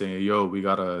and saying, "Yo, we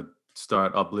gotta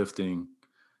start uplifting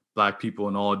Black people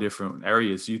in all different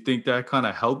areas," do you think that kind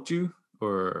of helped you,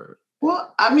 or?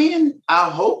 well, I mean, I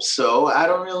hope so. I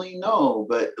don't really know,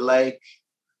 but like,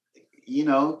 you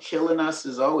know, killing us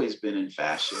has always been in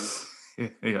fashion.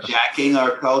 Yeah. Jacking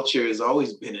our culture has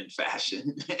always been in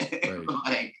fashion. Right.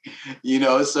 Like, you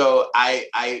know, so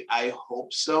I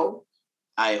hope so.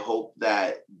 I hope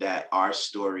that our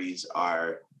stories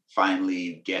are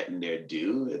finally getting their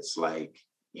due. It's like,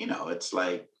 you know, it's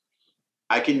like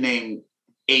I can name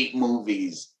 8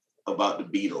 movies about the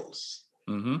Beatles.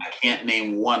 Mm-hmm. I can't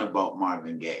name one about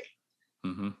Marvin Gaye.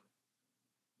 Mm-hmm.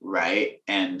 Right.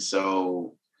 And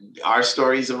so our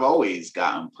stories have always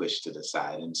gotten pushed to the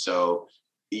side. And so,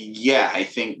 yeah, I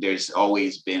think there's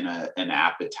always been an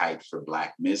appetite for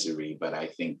Black misery, but I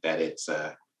think that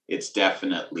it's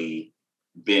definitely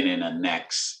been in a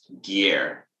next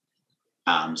gear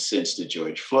since the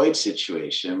George Floyd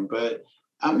situation. But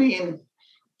I mean,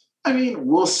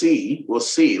 we'll see. We'll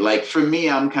see. Like for me,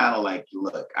 I'm kind of like,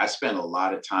 look, I spent a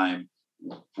lot of time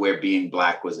where being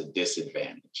Black was a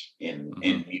disadvantage in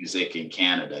music in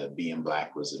Canada. Being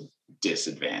Black was a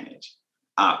disadvantage.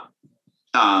 Uh,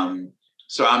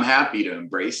 so I'm happy to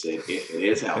embrace it if it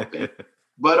is helping.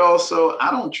 But also,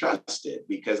 I don't trust it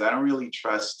because I don't really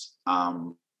trust. I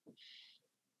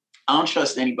don't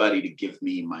trust anybody to give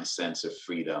me my sense of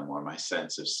freedom or my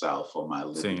sense of self or my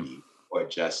liberty. Same. Or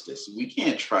justice. We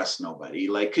can't trust nobody.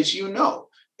 Like, because you know,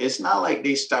 it's not like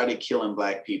they started killing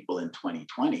Black people in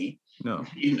 2020. No.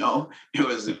 You know,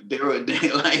 they were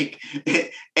like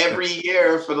every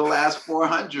year for the last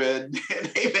 400,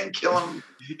 they've been killing.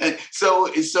 And so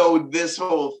this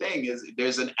whole thing is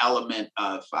there's an element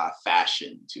of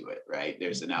fashion to it, right?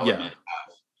 There's an element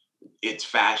of it's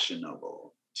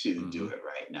fashionable to do it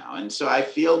right now. And so I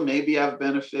feel maybe I've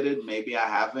benefited, maybe I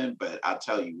haven't, but I'll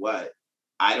tell you what,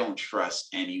 I don't trust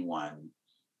anyone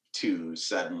to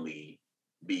suddenly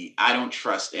I don't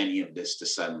trust any of this to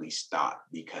suddenly stop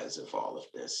because of all of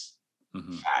this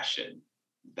fashion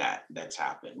that's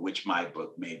happened, which my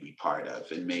book may be part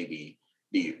of, and maybe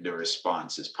the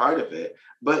response is part of it.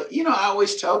 But, you know, I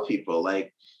always tell people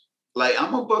like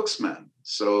I'm a booksman.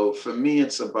 So for me,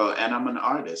 it's about, and I'm an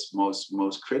artist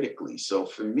most critically. So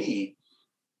for me,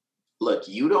 look,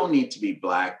 you don't need to be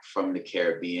Black from the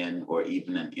Caribbean or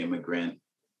even an immigrant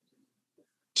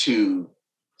to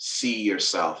see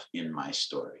yourself in my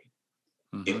story.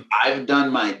 If I've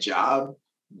done my job,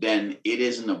 then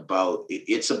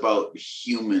it's about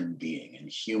human being and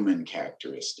human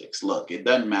characteristics. Look, it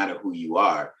doesn't matter who you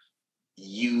are.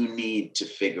 You need to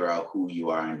figure out who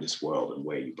you are in this world and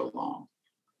where you belong.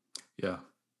 Yeah.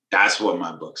 That's what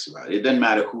my book's about. It doesn't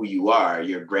matter who you are.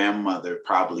 Your grandmother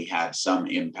probably had some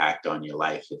impact on your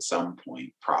life at some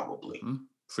point, probably.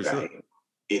 For sure.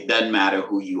 It doesn't matter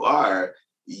who you are.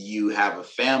 You have a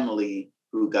family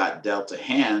who got dealt a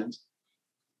hand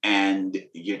and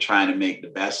you're trying to make the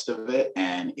best of it,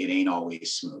 and it ain't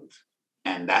always smooth.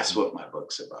 And that's what my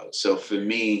book's about. So for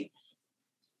me,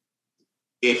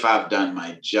 if I've done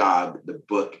my job, the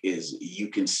book is you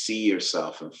can see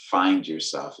yourself and find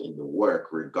yourself in the work,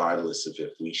 regardless of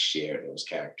if we share those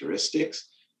characteristics.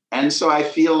 And so I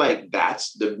feel like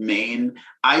that's the main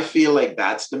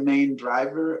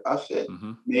driver of it.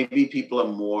 Maybe people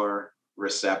are more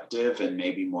receptive and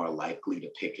maybe more likely to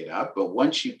pick it up. But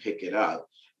once you pick it up,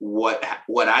 what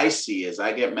I see is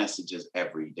I get messages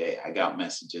every day. I got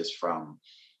messages from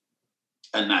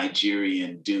a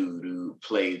Nigerian dude who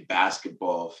played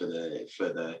basketball for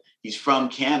he's from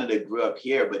Canada, grew up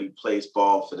here, but he plays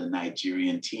ball for the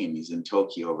Nigerian team. He's in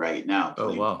Tokyo right now.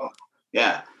 Oh, wow. Ball.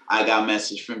 Yeah. I got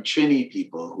message from Trini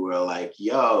people who are like,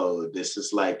 yo, this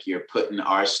is like you're putting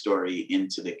our story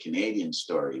into the Canadian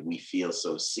story. We feel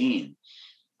so seen.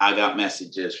 I got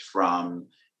messages from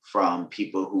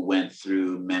people who went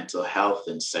through mental health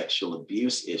and sexual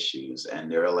abuse issues.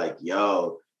 And they're like,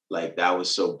 yo, like that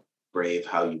was so brave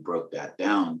how you broke that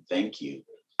down. Thank you.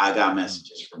 I got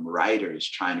messages from writers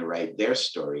trying to write their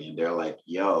story. And they're like,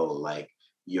 yo, like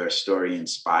your story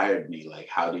inspired me. Like,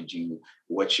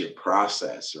 what's your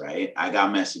process, right? I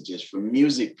got messages from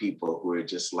music people who are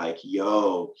just like,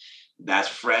 yo, that's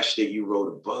fresh that you wrote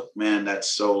a book, man.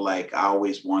 That's so like, I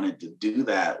always wanted to do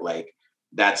that. Like,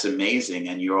 that's amazing.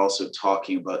 And you're also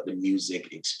talking about the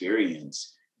music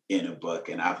experience in a book,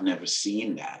 and I've never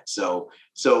seen that. So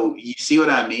you see what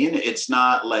I mean? It's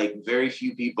not like very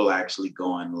few people actually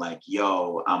going like,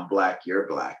 yo, I'm black, you're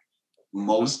black. Mm-hmm.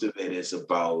 Most of it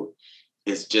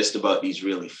is just about these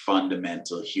really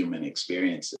fundamental human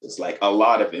experiences. Like a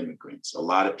lot of immigrants, a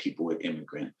lot of people with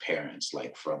immigrant parents,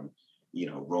 like from,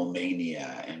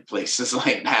 Romania and places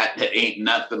like that ain't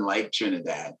nothing like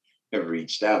Trinidad, have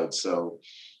reached out. So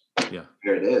Yeah.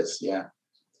 there it is. Yeah.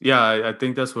 Yeah, I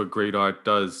think that's what great art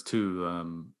does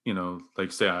too.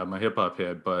 Like say I'm a hip hop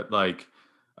head, but like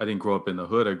I didn't grow up in the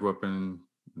hood. I grew up in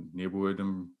a neighborhood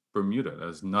in Bermuda.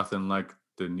 There's nothing like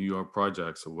the New York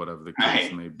projects or whatever the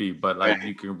case Right. may be. But like Right.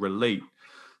 you can relate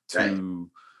Right. to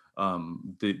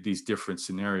these different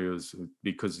scenarios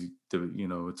because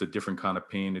it's a different kind of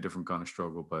pain, a different kind of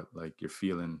struggle. But like you're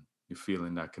feeling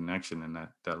that connection and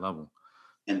that level.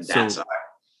 And that's So art.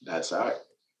 That's art.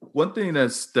 one thing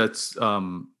that's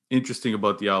interesting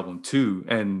about the album too,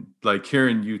 and like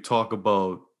hearing you talk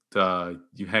about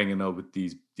you hanging out with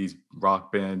these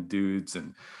rock band dudes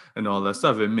and all that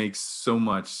stuff, it makes so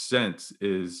much sense.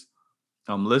 Is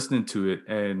I'm listening to it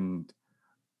and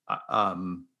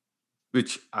um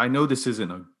which I know this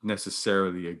isn't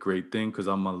necessarily a great thing because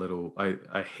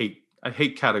I hate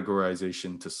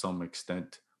categorization to some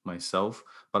extent myself,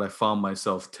 but I found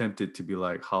myself tempted to be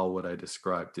like, how would I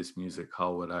describe this music?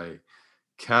 How would I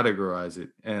categorize it?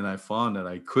 And I found that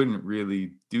I couldn't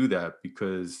really do that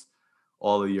because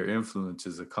all of your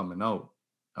influences are coming out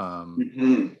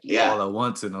Yeah. all at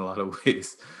once in a lot of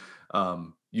ways.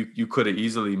 You could have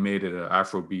easily made it an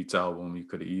Afro beats album. You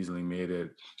could have easily made it a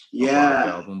rock Yeah.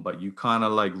 album, but you kind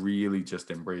of like really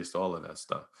just embraced all of that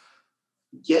stuff.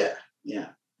 Yeah. Yeah.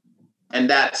 And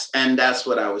that's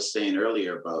what I was saying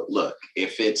earlier about, look,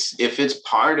 if it's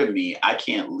part of me, I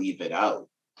can't leave it out.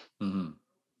 Hmm.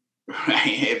 Right?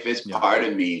 If it's Yeah. part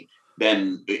of me,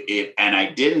 then it and I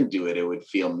didn't do it, it would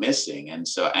feel missing. And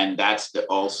that's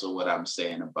also what I'm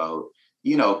saying about,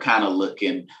 kind of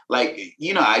looking like,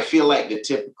 I feel like the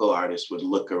typical artist would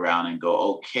look around and go,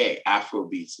 okay,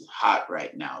 Afrobeats is hot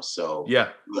right now. So Yeah.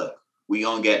 look, we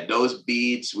gonna get those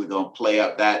beats, we're gonna play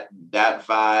up that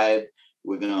vibe.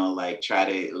 We're gonna like try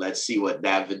to let's see what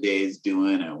Davide is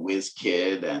doing and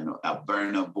Kid and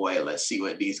Burna Boy. Let's see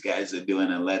what these guys are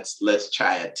doing and let's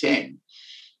try a ting.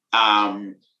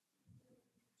 Um,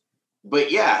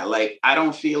 but yeah, like I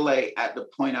don't feel like at the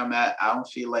point I'm at, I don't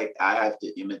feel like I have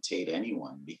to imitate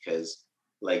anyone because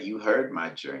like you heard my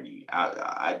journey.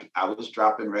 I was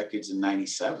dropping records in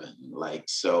 '97. Like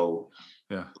so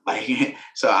Yeah. like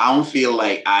so I don't feel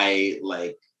like I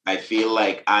feel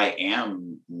like I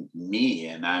am me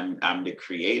and I'm the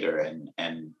creator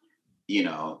and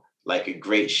like a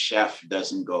great chef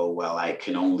doesn't go, well, I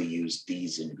can only use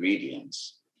these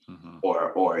ingredients. Hmm.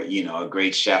 Or a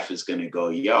great chef is going to go,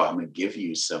 yo, I'm going to give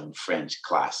you some French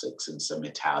classics and some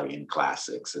Italian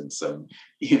classics and some,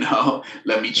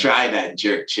 let me Yeah. try that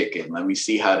jerk chicken, let me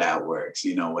see how that works,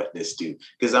 what this do,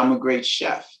 because I'm a great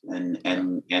chef, and Yeah.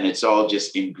 and it's all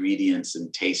just ingredients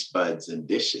and taste buds and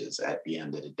dishes at the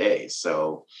end of the day.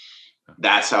 So Yeah.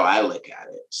 that's how I look at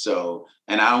it. So,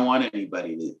 and I don't want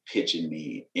anybody to pitching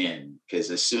me in, because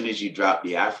as soon as you drop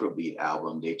the Afrobeat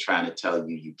album, they're trying to tell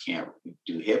you you can't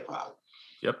do hip hop.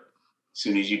 Yep. As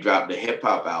soon as you drop the hip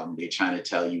hop album, they're trying to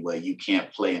tell you, well, you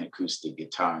can't play an acoustic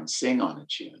guitar and sing on a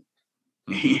tune.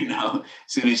 Hmm. As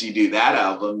soon as you do that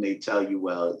album, they tell you,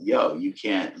 well, yo, you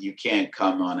can't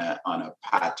come on a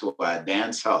patois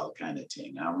dance hall kind of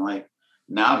thing. And I'm like,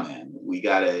 nah, man, we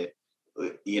gotta,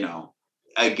 you know,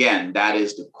 again, that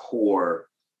is the core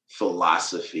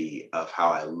philosophy of how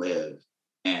I live,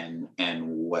 and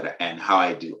how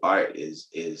I do art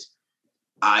is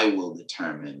I will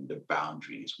determine the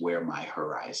boundaries where my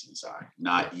horizons are, Yeah.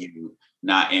 not you,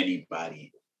 not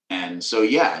anybody. And so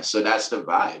yeah, so that's the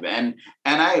vibe. And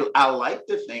I like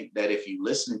to think that if you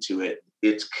listen to it,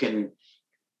 it's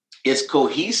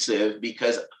cohesive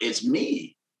because it's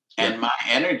me Yeah. and my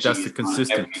energy That's the is on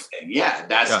consistence. everything. Yeah,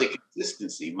 that's Yeah. the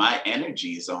consistency. My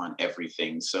energy is on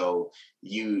everything. So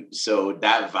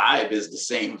that vibe is the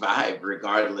same vibe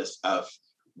regardless of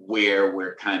where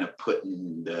we're kind of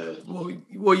putting the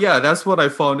Well, yeah, that's what I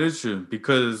found interesting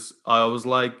because I was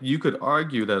like, you could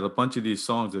argue that a bunch of these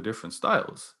songs are different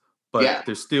styles, yeah, but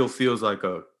there still feels like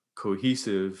a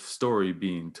cohesive story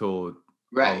being told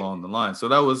right. along the line. So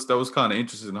that was kind of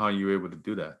interesting how you were able to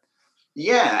do that.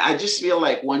 Yeah, I just feel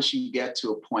like once you get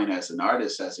to a point as an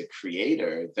artist, as a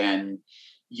creator, then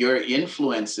your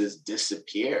influences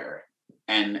disappear,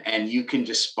 and you can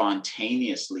just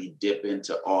spontaneously dip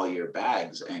into all your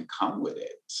bags and come with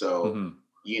it. So, Mm-hmm.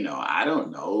 I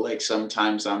don't know, like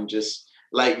sometimes I'm just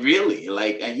like really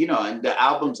like, and and the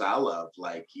albums I love,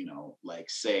 like, like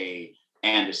say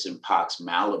Anderson Paak's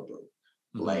Malibu,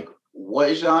 Mm-hmm. like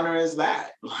what genre is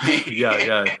that? Yeah, Like,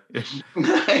 yeah.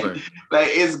 like, Right.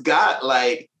 it's got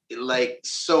like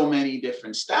so many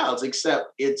different styles, except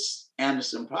it's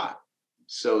Anderson Paak.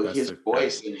 So That's his the yeah.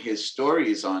 voice and his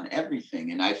story is on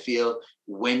everything. And I feel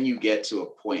when you get to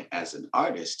a point as an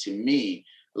artist, to me,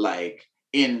 like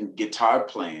in guitar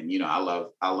playing, I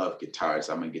love guitars.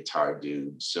 I'm a guitar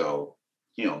dude. So,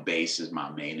 bass is my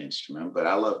main instrument, but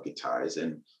I love guitars.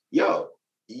 And yo,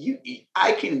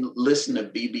 I can listen to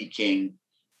BB King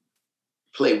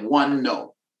play one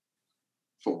note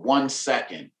for 1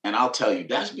 second, and I'll tell you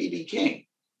that's BB King.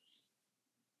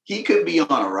 He could be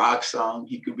on a rock song,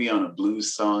 he could be on a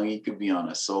blues song, he could be on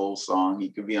a soul song, he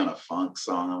could be on a funk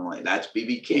song. I'm like, that's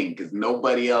BB King, because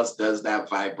nobody else does that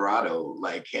vibrato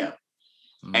like him.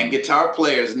 And Mm, guitar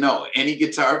players know. Any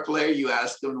guitar player, you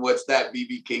ask them what's that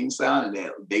BB King sound,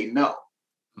 and they know.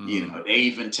 mm. They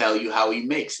even tell you how he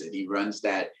makes it. He runs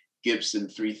that Gibson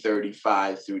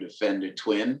 335 through the Fender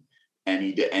Twin, and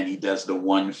he does the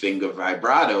one finger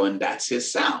vibrato, and that's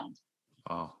his sound.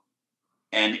 Wow.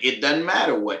 And it doesn't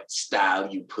matter what style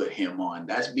you put him on.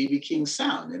 That's BB King's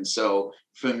sound. And so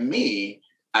for me,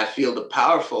 I feel the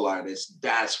powerful artist,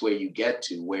 that's where you get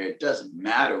to, where it doesn't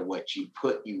matter what you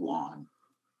put you on.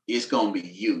 It's going to be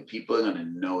you. People are going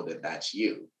to know that that's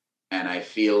you. And I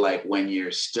feel like when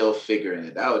you're still figuring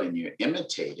it out and you're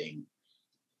imitating,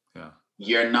 Yeah.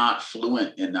 you're not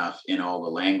fluent enough in all the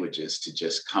languages to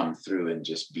just come through and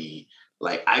just be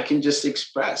like, I can just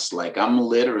express, like, I'm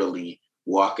literally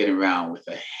walking around with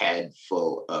a head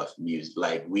full of music.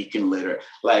 Like, we can literally,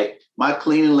 like, my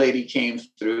cleaning lady came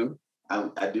through.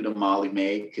 I do the Molly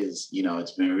Mae because,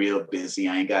 it's been real busy.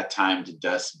 I ain't got time to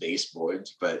dust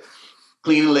baseboards, but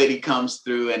cleaning lady comes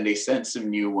through and they sent some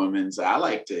new women. So I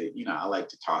like to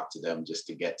talk to them just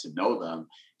to get to know them.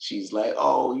 She's like,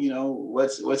 oh,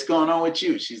 what's going on with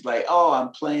you? She's like, oh, I'm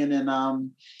playing.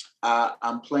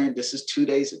 This is 2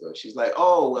 days ago. She's like,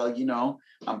 oh, well,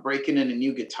 I'm breaking in a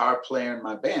new guitar player in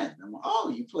my band. I'm like, oh,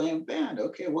 you play in band?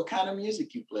 Okay, what kind of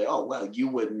music you play? Oh, well, you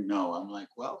wouldn't know. I'm like,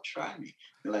 well, try me.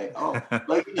 They're like, oh,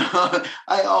 like,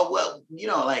 well,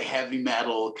 like heavy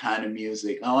metal kind of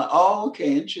music. I'm like, oh,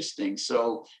 okay, interesting.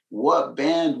 So what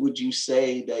band would you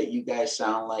say that you guys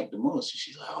sound like the most?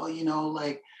 She's like, oh,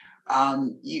 like,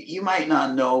 you might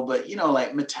not know, but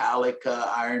like Metallica,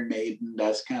 Iron Maiden,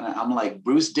 that's kind of, I'm like,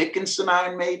 Bruce Dickinson,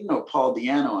 Iron Maiden, or Paul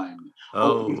Diano, Iron Maiden?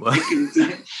 Oh, Bruce Oh.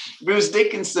 Dickinson, Bruce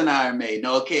Dickinson, Iron Maiden.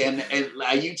 Okay, and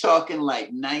are you talking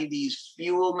like 90s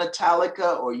Fuel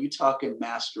Metallica, or are you talking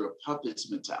Master of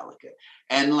Puppets Metallica?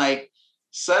 And like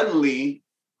suddenly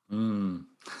Mm.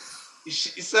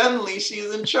 suddenly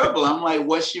she's in trouble. I'm like,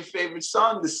 what's your favorite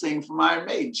song to sing from Iron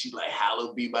Maiden? She's like,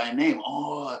 Hallowed Be Thy Name.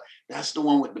 Oh, that's the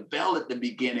one with the bell at the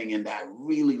beginning and that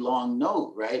really long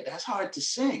note, right? That's hard to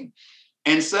sing.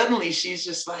 And suddenly she's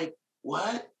just like,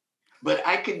 what? But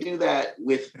I could do that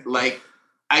with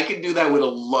a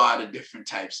lot of different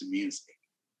types of music,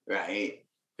 right?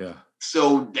 Yeah.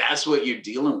 So that's what you're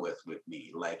dealing with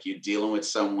me. Like, you're dealing with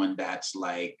someone that's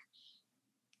like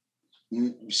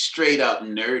straight up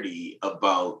nerdy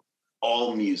about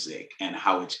all music and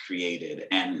how it's created,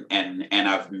 and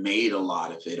I've made a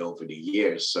lot of it over the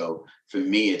years. So for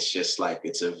me, it's just like,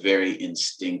 it's a very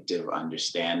instinctive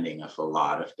understanding of a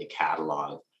lot of the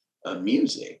catalog of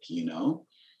music. We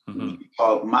Mm-hmm. could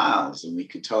talk Miles, and we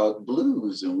could talk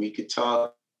blues, and we could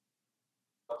talk,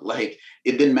 like,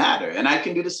 it didn't matter. And I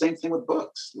can do the same thing with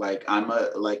books. Like,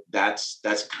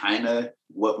 that's kind of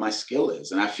what my skill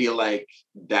is. And I feel like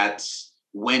that's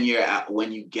when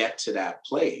you get to that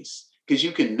place, because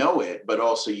you can know it, but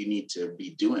also you need to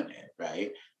be doing it,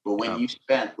 right? But when Yeah. you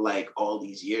spent like all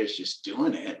these years just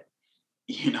doing it,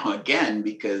 again,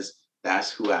 because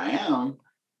that's who I am,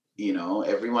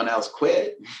 everyone else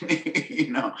quit.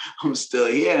 I'm still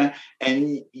here,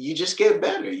 and you just get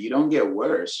better. You don't get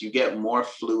worse. You get more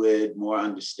fluid, more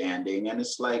understanding. And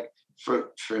it's like,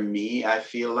 for me, I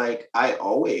feel like I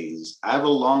have a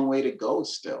long way to go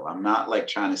still. I'm not like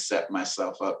trying to set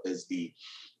myself up as the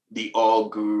all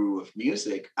guru of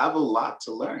music. I have a lot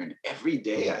to learn. Every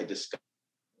day Mm. I discover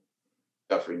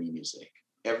new music.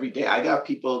 Every day I got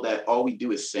people that all we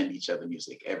do is send each other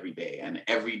music every day, and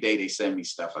every day they send me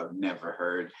stuff I've never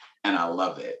heard, and I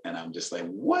love it. And I'm just like,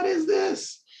 what is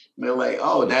this? They're like,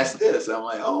 oh, that's Mhm. this. I'm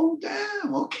like, oh,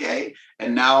 damn, okay.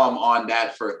 And now I'm on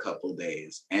that for a couple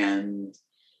days. And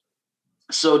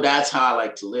so that's how I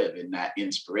like to live, in that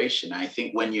inspiration. I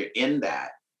think when you're in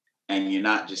that and you're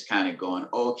not just kind of going,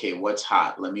 okay, what's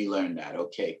hot? Let me learn that.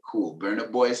 Okay, cool. Burna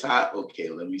Boy's hot. Okay,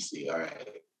 let me see. All right.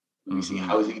 Let me see. Mhm.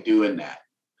 How is he doing that?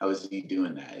 How is he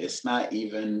doing that? It's not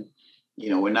even,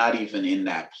 we're not even in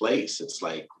that place. It's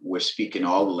like we're speaking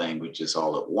all the languages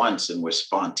all at once and we're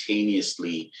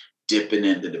spontaneously dipping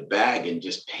into the bag and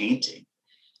just painting,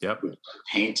 Yep.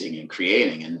 painting and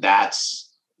creating. And that's,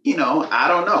 I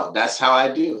don't know. That's how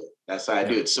I do it. That's how I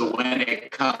do Yeah. it. So when it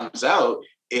comes out,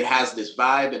 it has this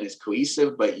vibe and it's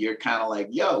cohesive, but you're kind of like,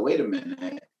 yo, wait a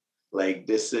minute. Like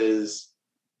this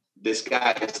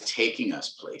guy is taking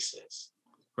us places.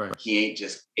 Right. He ain't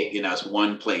just taking us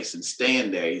one place and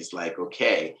staying there. He's like,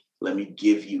 okay, let me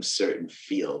give you certain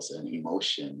feels and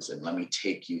emotions and let me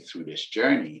take you through this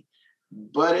journey.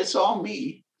 But it's all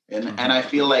me. And Mhm. I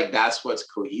feel like that's what's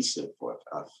cohesive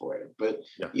for it. But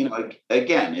Yeah.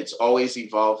 again, it's always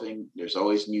evolving. There's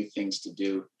always new things to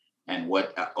do. And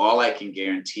what all I can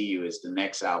guarantee you is the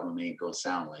next album ain't gonna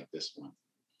sound like this one.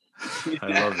 I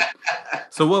love it.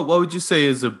 So what would you say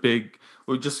is a big,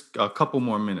 or just a couple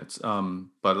more minutes,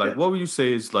 but like Yeah. what would you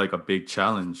say is like a big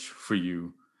challenge for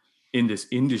you in this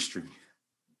industry?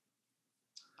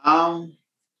 Um,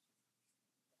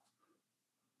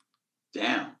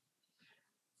 damn.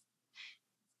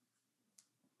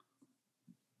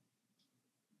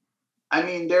 I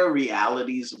mean, there are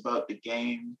realities about the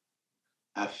game.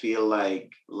 I feel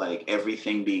like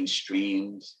everything being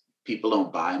streamed, people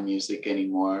don't buy music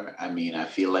anymore. I mean, I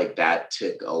feel like that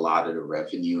took a lot of the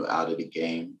revenue out of the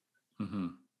game,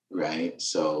 Mhm. right?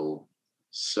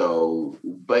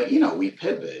 But we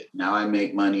pivot. Now I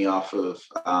make money off of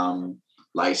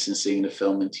licensing the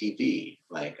film and TV.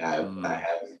 Like Mm.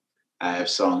 I have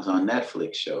songs on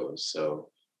Netflix shows.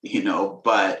 So,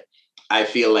 but I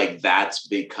feel like that's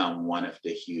become one of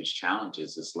the huge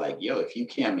challenges. It's like, yo, if you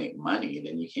can't make money,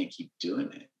 then you can't keep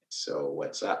doing it. So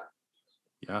what's up?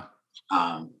 Yeah.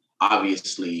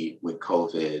 Obviously, with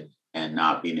COVID and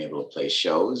not being able to play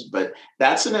shows, but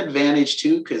that's an advantage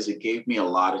too because it gave me a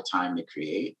lot of time to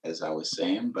create, as I was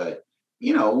saying. But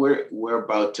we're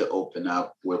about to open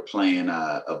up. We're playing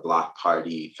a block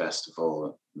party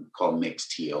festival called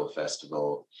Mixed TO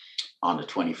Festival on the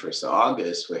 21st of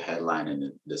August. We're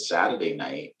headlining the Saturday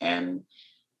night, and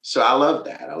so I love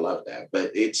that. I love that.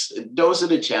 But those are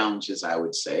the challenges I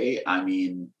would say. I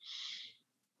mean,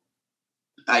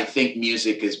 I think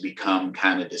music has become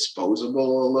kind of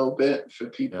disposable a little bit for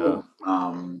Yeah. people.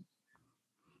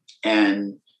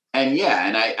 And and yeah,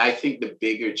 and I think the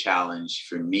bigger challenge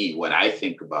for me, what I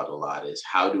think about a lot is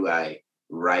how do I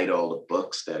write all the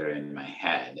books that are in my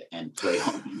head and play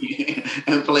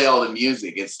and play all the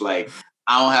music. It's like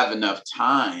I don't have enough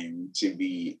time to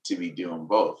be doing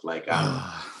both. Like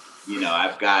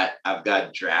I've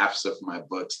got drafts of my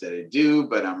books that I do,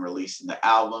 but I'm releasing the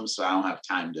album, so I don't have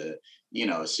time to,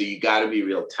 so you got to be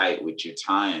real tight with your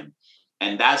time.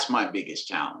 And that's my biggest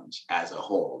challenge as a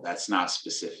whole. That's not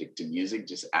specific to music,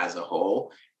 just as a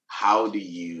whole. How do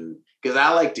you, because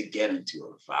I like to get into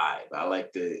a vibe. I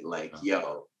like to, like, Yeah.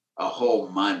 yo, a whole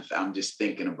month, I'm just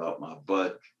thinking about my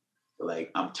book. Like,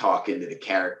 I'm talking to the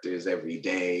characters every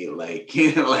day. Like,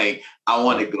 like I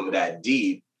want Yeah. to go that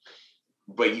deep,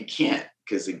 but you can't,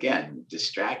 because again,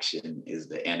 distraction is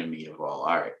the enemy of all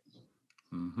art.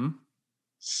 Mhm.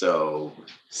 So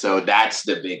that's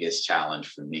the biggest challenge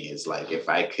for me, is like if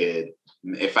I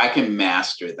can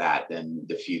master that, then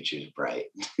the future's bright.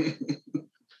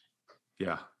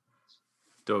 Yeah.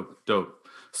 Dope. Dope.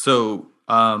 So,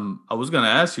 I was gonna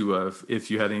ask you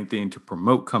if you had anything to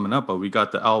promote coming up, but we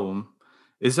got the album.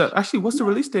 Is that actually what's the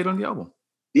release date on the album?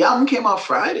 The album came out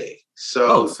Friday.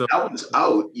 Oh, So so the album's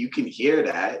out. You can hear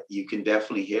that. You can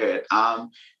definitely hear it.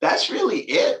 That's really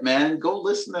it, man. Go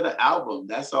listen to the album.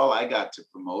 That's all I got to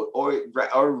promote.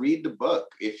 Or read the book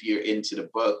if you're into the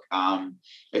book.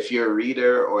 If you're a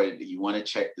reader or you want to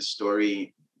check the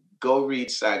story, go read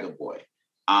Saga Boy.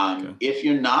 okay. If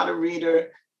you're not a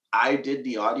reader, I did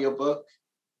the audiobook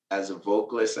as a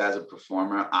vocalist, as a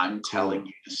performer. I'm telling Cool.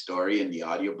 you the story in the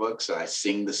audiobook. So I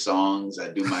sing the songs, I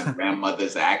do my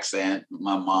grandmother's accent,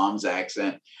 my mom's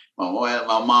accent. My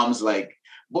mom's like,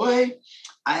 boy,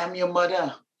 I am your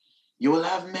mother. You will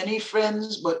have many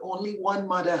friends, but only one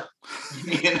mother.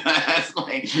 That's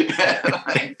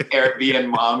like Caribbean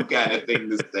mom kind of thing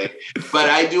to say. But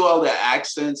I do all the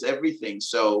accents, everything.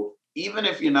 So even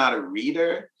if you're not a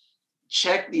reader,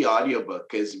 check the audiobook,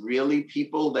 because really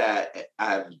people that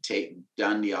have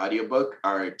done the audiobook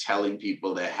are telling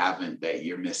people that haven't that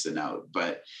you're missing out.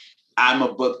 But I'm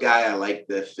a book guy. I like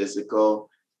the physical.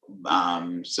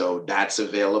 So that's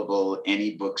available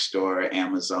any bookstore,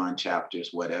 Amazon, Chapters,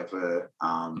 whatever.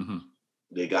 Mm-hmm.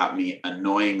 They got me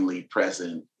annoyingly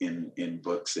present in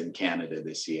books in Canada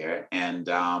this year, and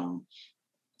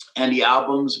the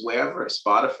albums wherever,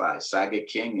 Spotify. Saga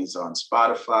King is on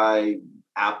Spotify,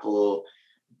 Apple,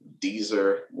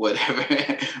 Deezer, whatever,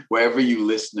 wherever you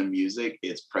listen to music,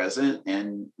 it's present.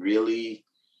 And really,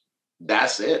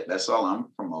 that's it. That's all I'm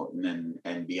promoting.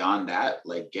 And beyond that,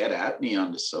 like get at me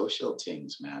on the social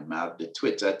things, man. The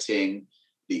Twitter ting,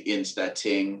 the Insta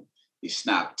ting, the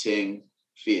Snap ting,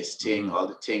 Face ting, Mm-hmm. all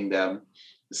the ting them.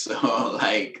 So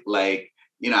I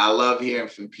love hearing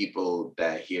from people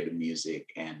that hear the music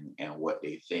and what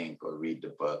they think or read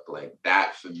the book. Like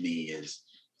that for me is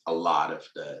a lot of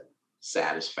the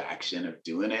satisfaction of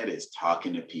doing it, is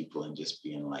talking to people and just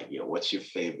being like, yo, what's your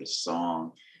favorite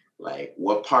song? Like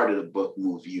what part of the book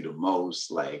moved you the most?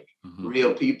 Like Mm-hmm.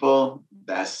 real people,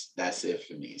 that's it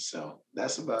for me. So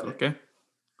that's about it. Okay.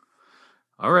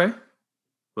 All right.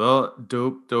 Well,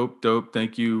 dope, dope, dope.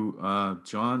 Thank you,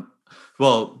 John.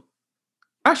 Well,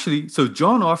 actually, so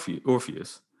John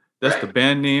Orpheus, that's the Right.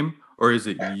 band name, or is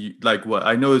it like what?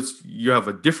 I know it's you have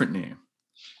a different name.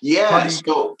 How Yeah. do you?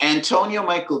 So Antonio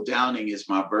Michael Downing is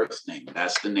my birth name.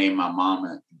 That's the name my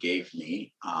mama gave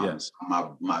me. Yeah. So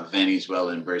my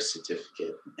Venezuelan birth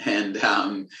certificate. And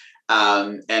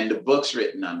the book's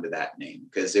written under that name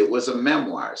because it was a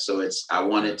memoir. So I Yeah.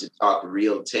 wanted to talk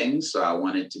real things. So I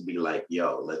wanted to be like,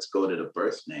 yo, let's go to the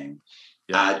birth name.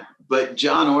 Yeah. But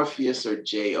John Orpheus, or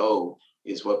J.O.,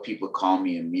 is what people call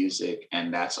me in music.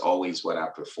 And that's always what I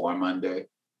perform under.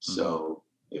 Mm-hmm. So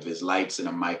if it's lights and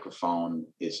a microphone,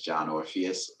 it's John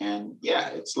Orpheus. And yeah,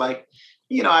 it's like,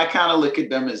 I kind of look at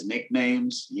them as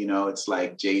nicknames. It's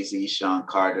like Jay-Z, Sean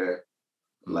Carter,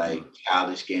 Mm-hmm. like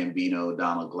Childish Gambino,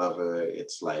 Donald Glover.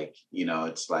 It's like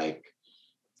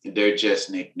they're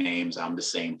just nicknames. I'm the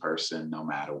same person no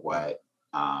matter Yeah. what.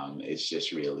 It's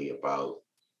just really about,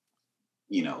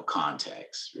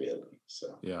 context, really.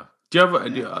 So, Yeah. Do you ever?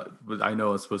 yeah. I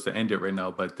know I'm supposed to end it right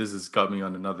now, but this has got me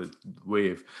on another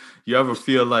wave. You ever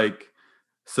feel like?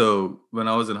 So when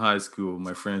I was in high school,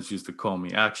 my friends used to call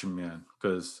me Action Man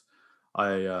because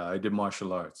I did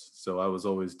martial arts, so I was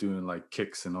always doing like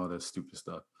kicks and all that stupid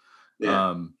stuff. Yeah.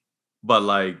 Um, but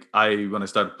like I when I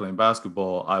started playing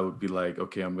basketball, I would be like,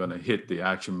 okay, I'm gonna hit the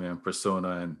Action Man persona,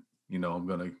 and I'm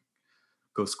gonna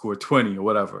go score 20 or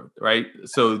whatever, right?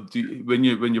 So when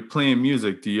you're playing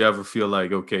music, do you ever feel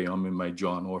like, okay, I'm in my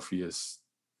John Orpheus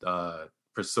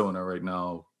persona right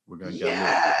now? We're gonna get lit.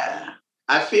 Yeah.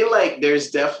 I feel like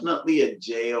there's definitely a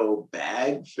JO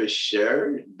bag for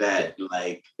sure Okay. that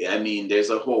like, I mean, there's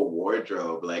a whole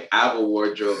wardrobe. Like I have a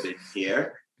wardrobe in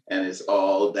here and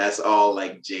that's all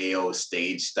like JO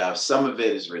stage stuff. Some of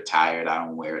it is retired. I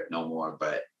don't wear it no more,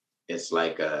 but it's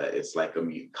like a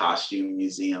costume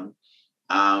museum.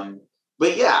 Um,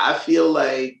 but yeah, I feel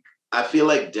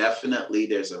like definitely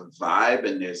there's a vibe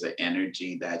and there's an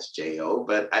energy that's Jo.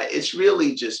 But it's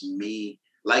really just me,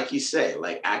 like you say,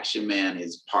 like Action Man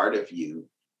is part of you,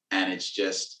 and it's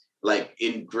just like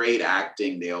in great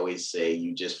acting, they always say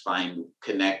you just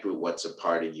connect with what's a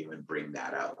part of you and bring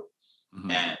that out.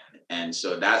 Hmm. And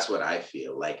so that's what I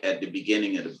feel like at the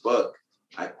beginning of the book.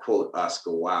 I quote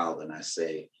Oscar Wilde and I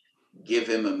say, "Give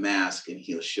him a mask and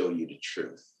he'll show you the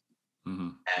truth." Hmm.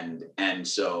 And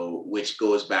so which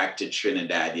goes back to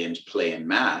Trinidadians playing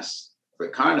mass for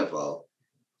carnival,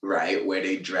 right, where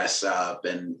they dress up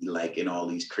and like in all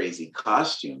these crazy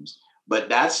costumes. But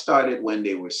that started when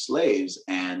they were slaves,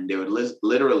 and there would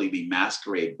literally be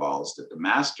masquerade balls that the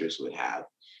masters would have,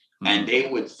 and Hmm. they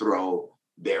would throw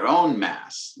their own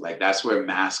mass. Like that's where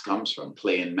mass comes from.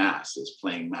 Playing mass is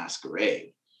playing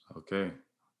masquerade. Okay.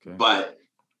 Okay. But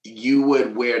you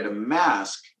would wear the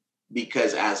mask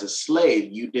because as a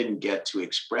slave, you didn't get to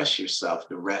express yourself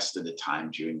the rest of the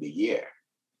time during the year.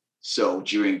 So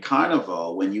during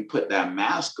Carnival, when you put that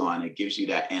mask on, it gives you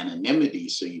that anonymity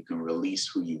so you can release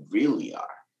who you really are.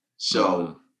 Hmm.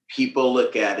 So people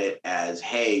look at it as,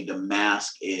 hey, the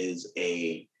mask is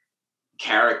a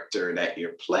character that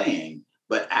you're playing,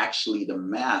 but actually the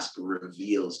mask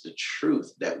reveals the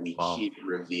truth that we Wow. can't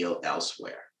reveal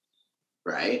elsewhere,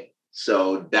 right?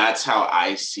 So that's how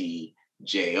I see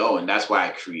Jo, and that's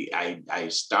why I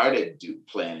started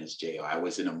playing as Jo. I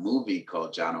was in a movie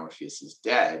called John Orpheus is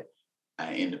Dead,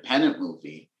 an independent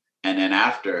movie, and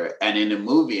then in the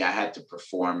movie I had to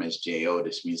perform as Jo,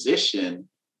 this musician,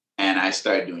 and I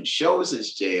started doing shows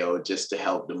as Jo just to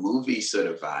help the movie sort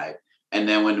of vibe. And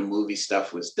then when the movie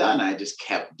stuff was done, I just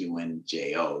kept doing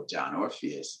Jo, John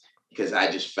Orpheus, because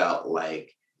I just felt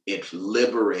like it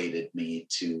liberated me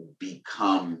to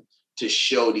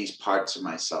show these parts of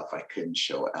myself I couldn't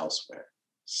show elsewhere.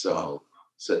 So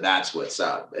that's what's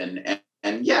up.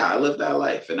 And yeah, I live that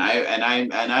life, and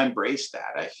I embrace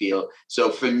that. I feel so.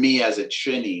 For me, as a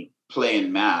Trini,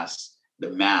 playing the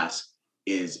mask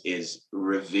is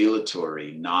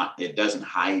revelatory. It doesn't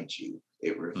hide you;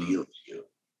 it reveals you.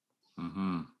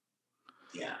 Mm-hmm.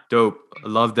 Yeah, dope. I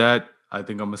love that. I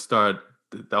think I'm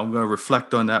gonna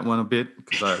reflect on that one a bit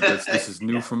because this is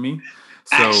new for me.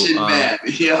 So, action man.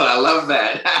 Yeah, I love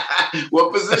that.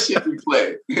 What position do you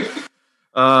play?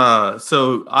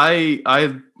 So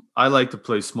I like to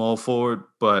play small forward,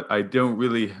 but I didn't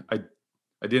really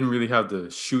have the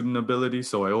shooting ability,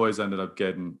 so I always ended up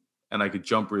and I could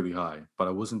jump really high, but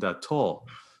I wasn't that tall.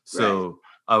 So Right.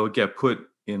 I would get put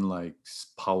in like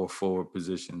power forward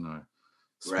position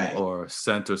Right. or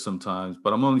center sometimes,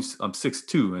 but I'm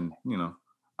 6'2", and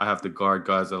I have to guard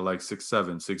guys that are like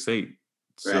 6'7", 6'8". Right.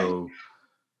 So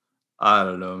I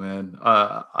don't know, man.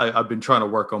 I've been trying to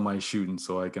work on my shooting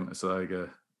so I can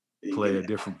play a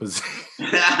different position.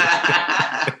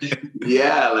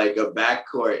 Yeah, like a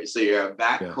backcourt. So you're a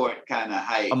Yeah. backcourt kind of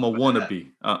height. I'm a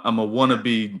wannabe. I'm a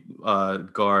wannabe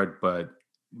guard, but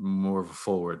more of a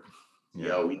forward. Yeah.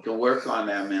 Yo, we can work on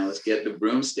that, man. Let's get the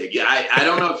broomstick. Yeah, I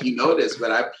don't know if you know this, but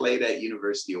I played at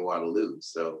University of Waterloo.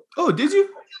 So Oh, did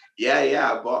you? yeah,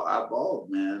 I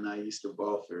balled, man. I used to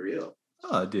ball for real.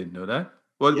 Oh, I didn't know that.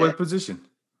 What position?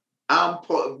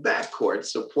 Backcourt,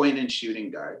 so point and shooting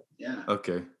guard. Yeah.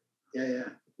 Okay. Yeah.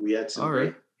 We had some All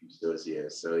right. great those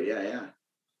years. So yeah.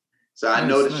 So I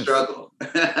know the struggle.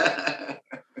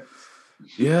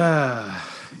 Yeah,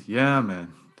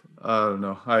 man. I don't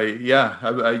know.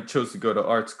 I chose to go to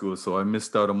art school, so I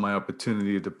missed out on my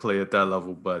opportunity to play at that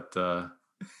level. But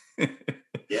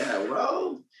yeah,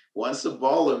 well, once a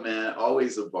baller, man,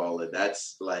 always a baller.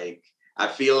 That's like, I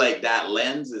feel like that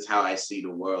lens is how I see the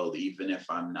world. Even if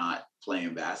I'm not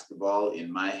playing basketball,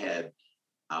 in my head,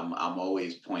 I'm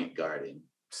always point guarding.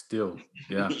 Still,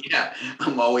 yeah. Yeah,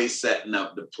 I'm always setting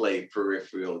up the play,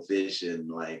 peripheral vision,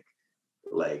 like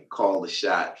call the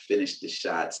shot, finish the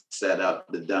shots, set up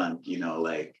the dunk,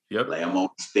 like I'm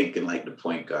always thinking like the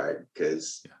point guard,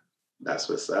 because that's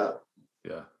what's up.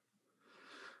 Yeah.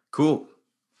 Cool.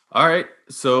 All right.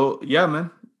 So yeah,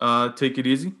 man, take it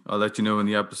easy. I'll let you know when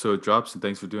the episode drops, and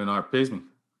thanks for doing Art Pays Me.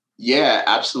 Yeah,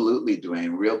 absolutely,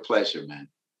 Dwayne. Real pleasure, man.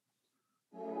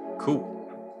 Cool.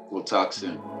 We'll talk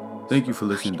soon. Thank you for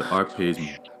listening to Art Pays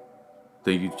Me.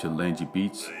 Thank you to Langy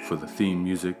Beats for the theme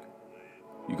music.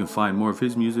 You can find more of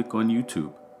his music on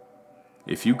YouTube.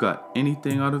 If you got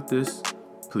anything out of this,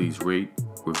 please rate,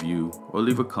 review, or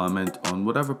leave a comment on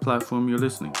whatever platform you're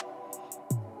listening.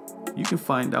 You can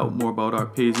find out more about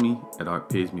Art Pays Me at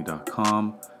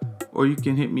artpaysme.com, or you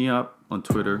can hit me up on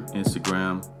Twitter,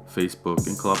 Instagram, Facebook,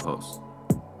 and Clubhouse.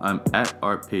 I'm at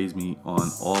Art Pays Me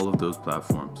on all of those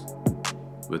platforms.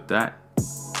 With that,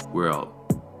 we're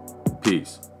out.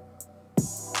 Peace.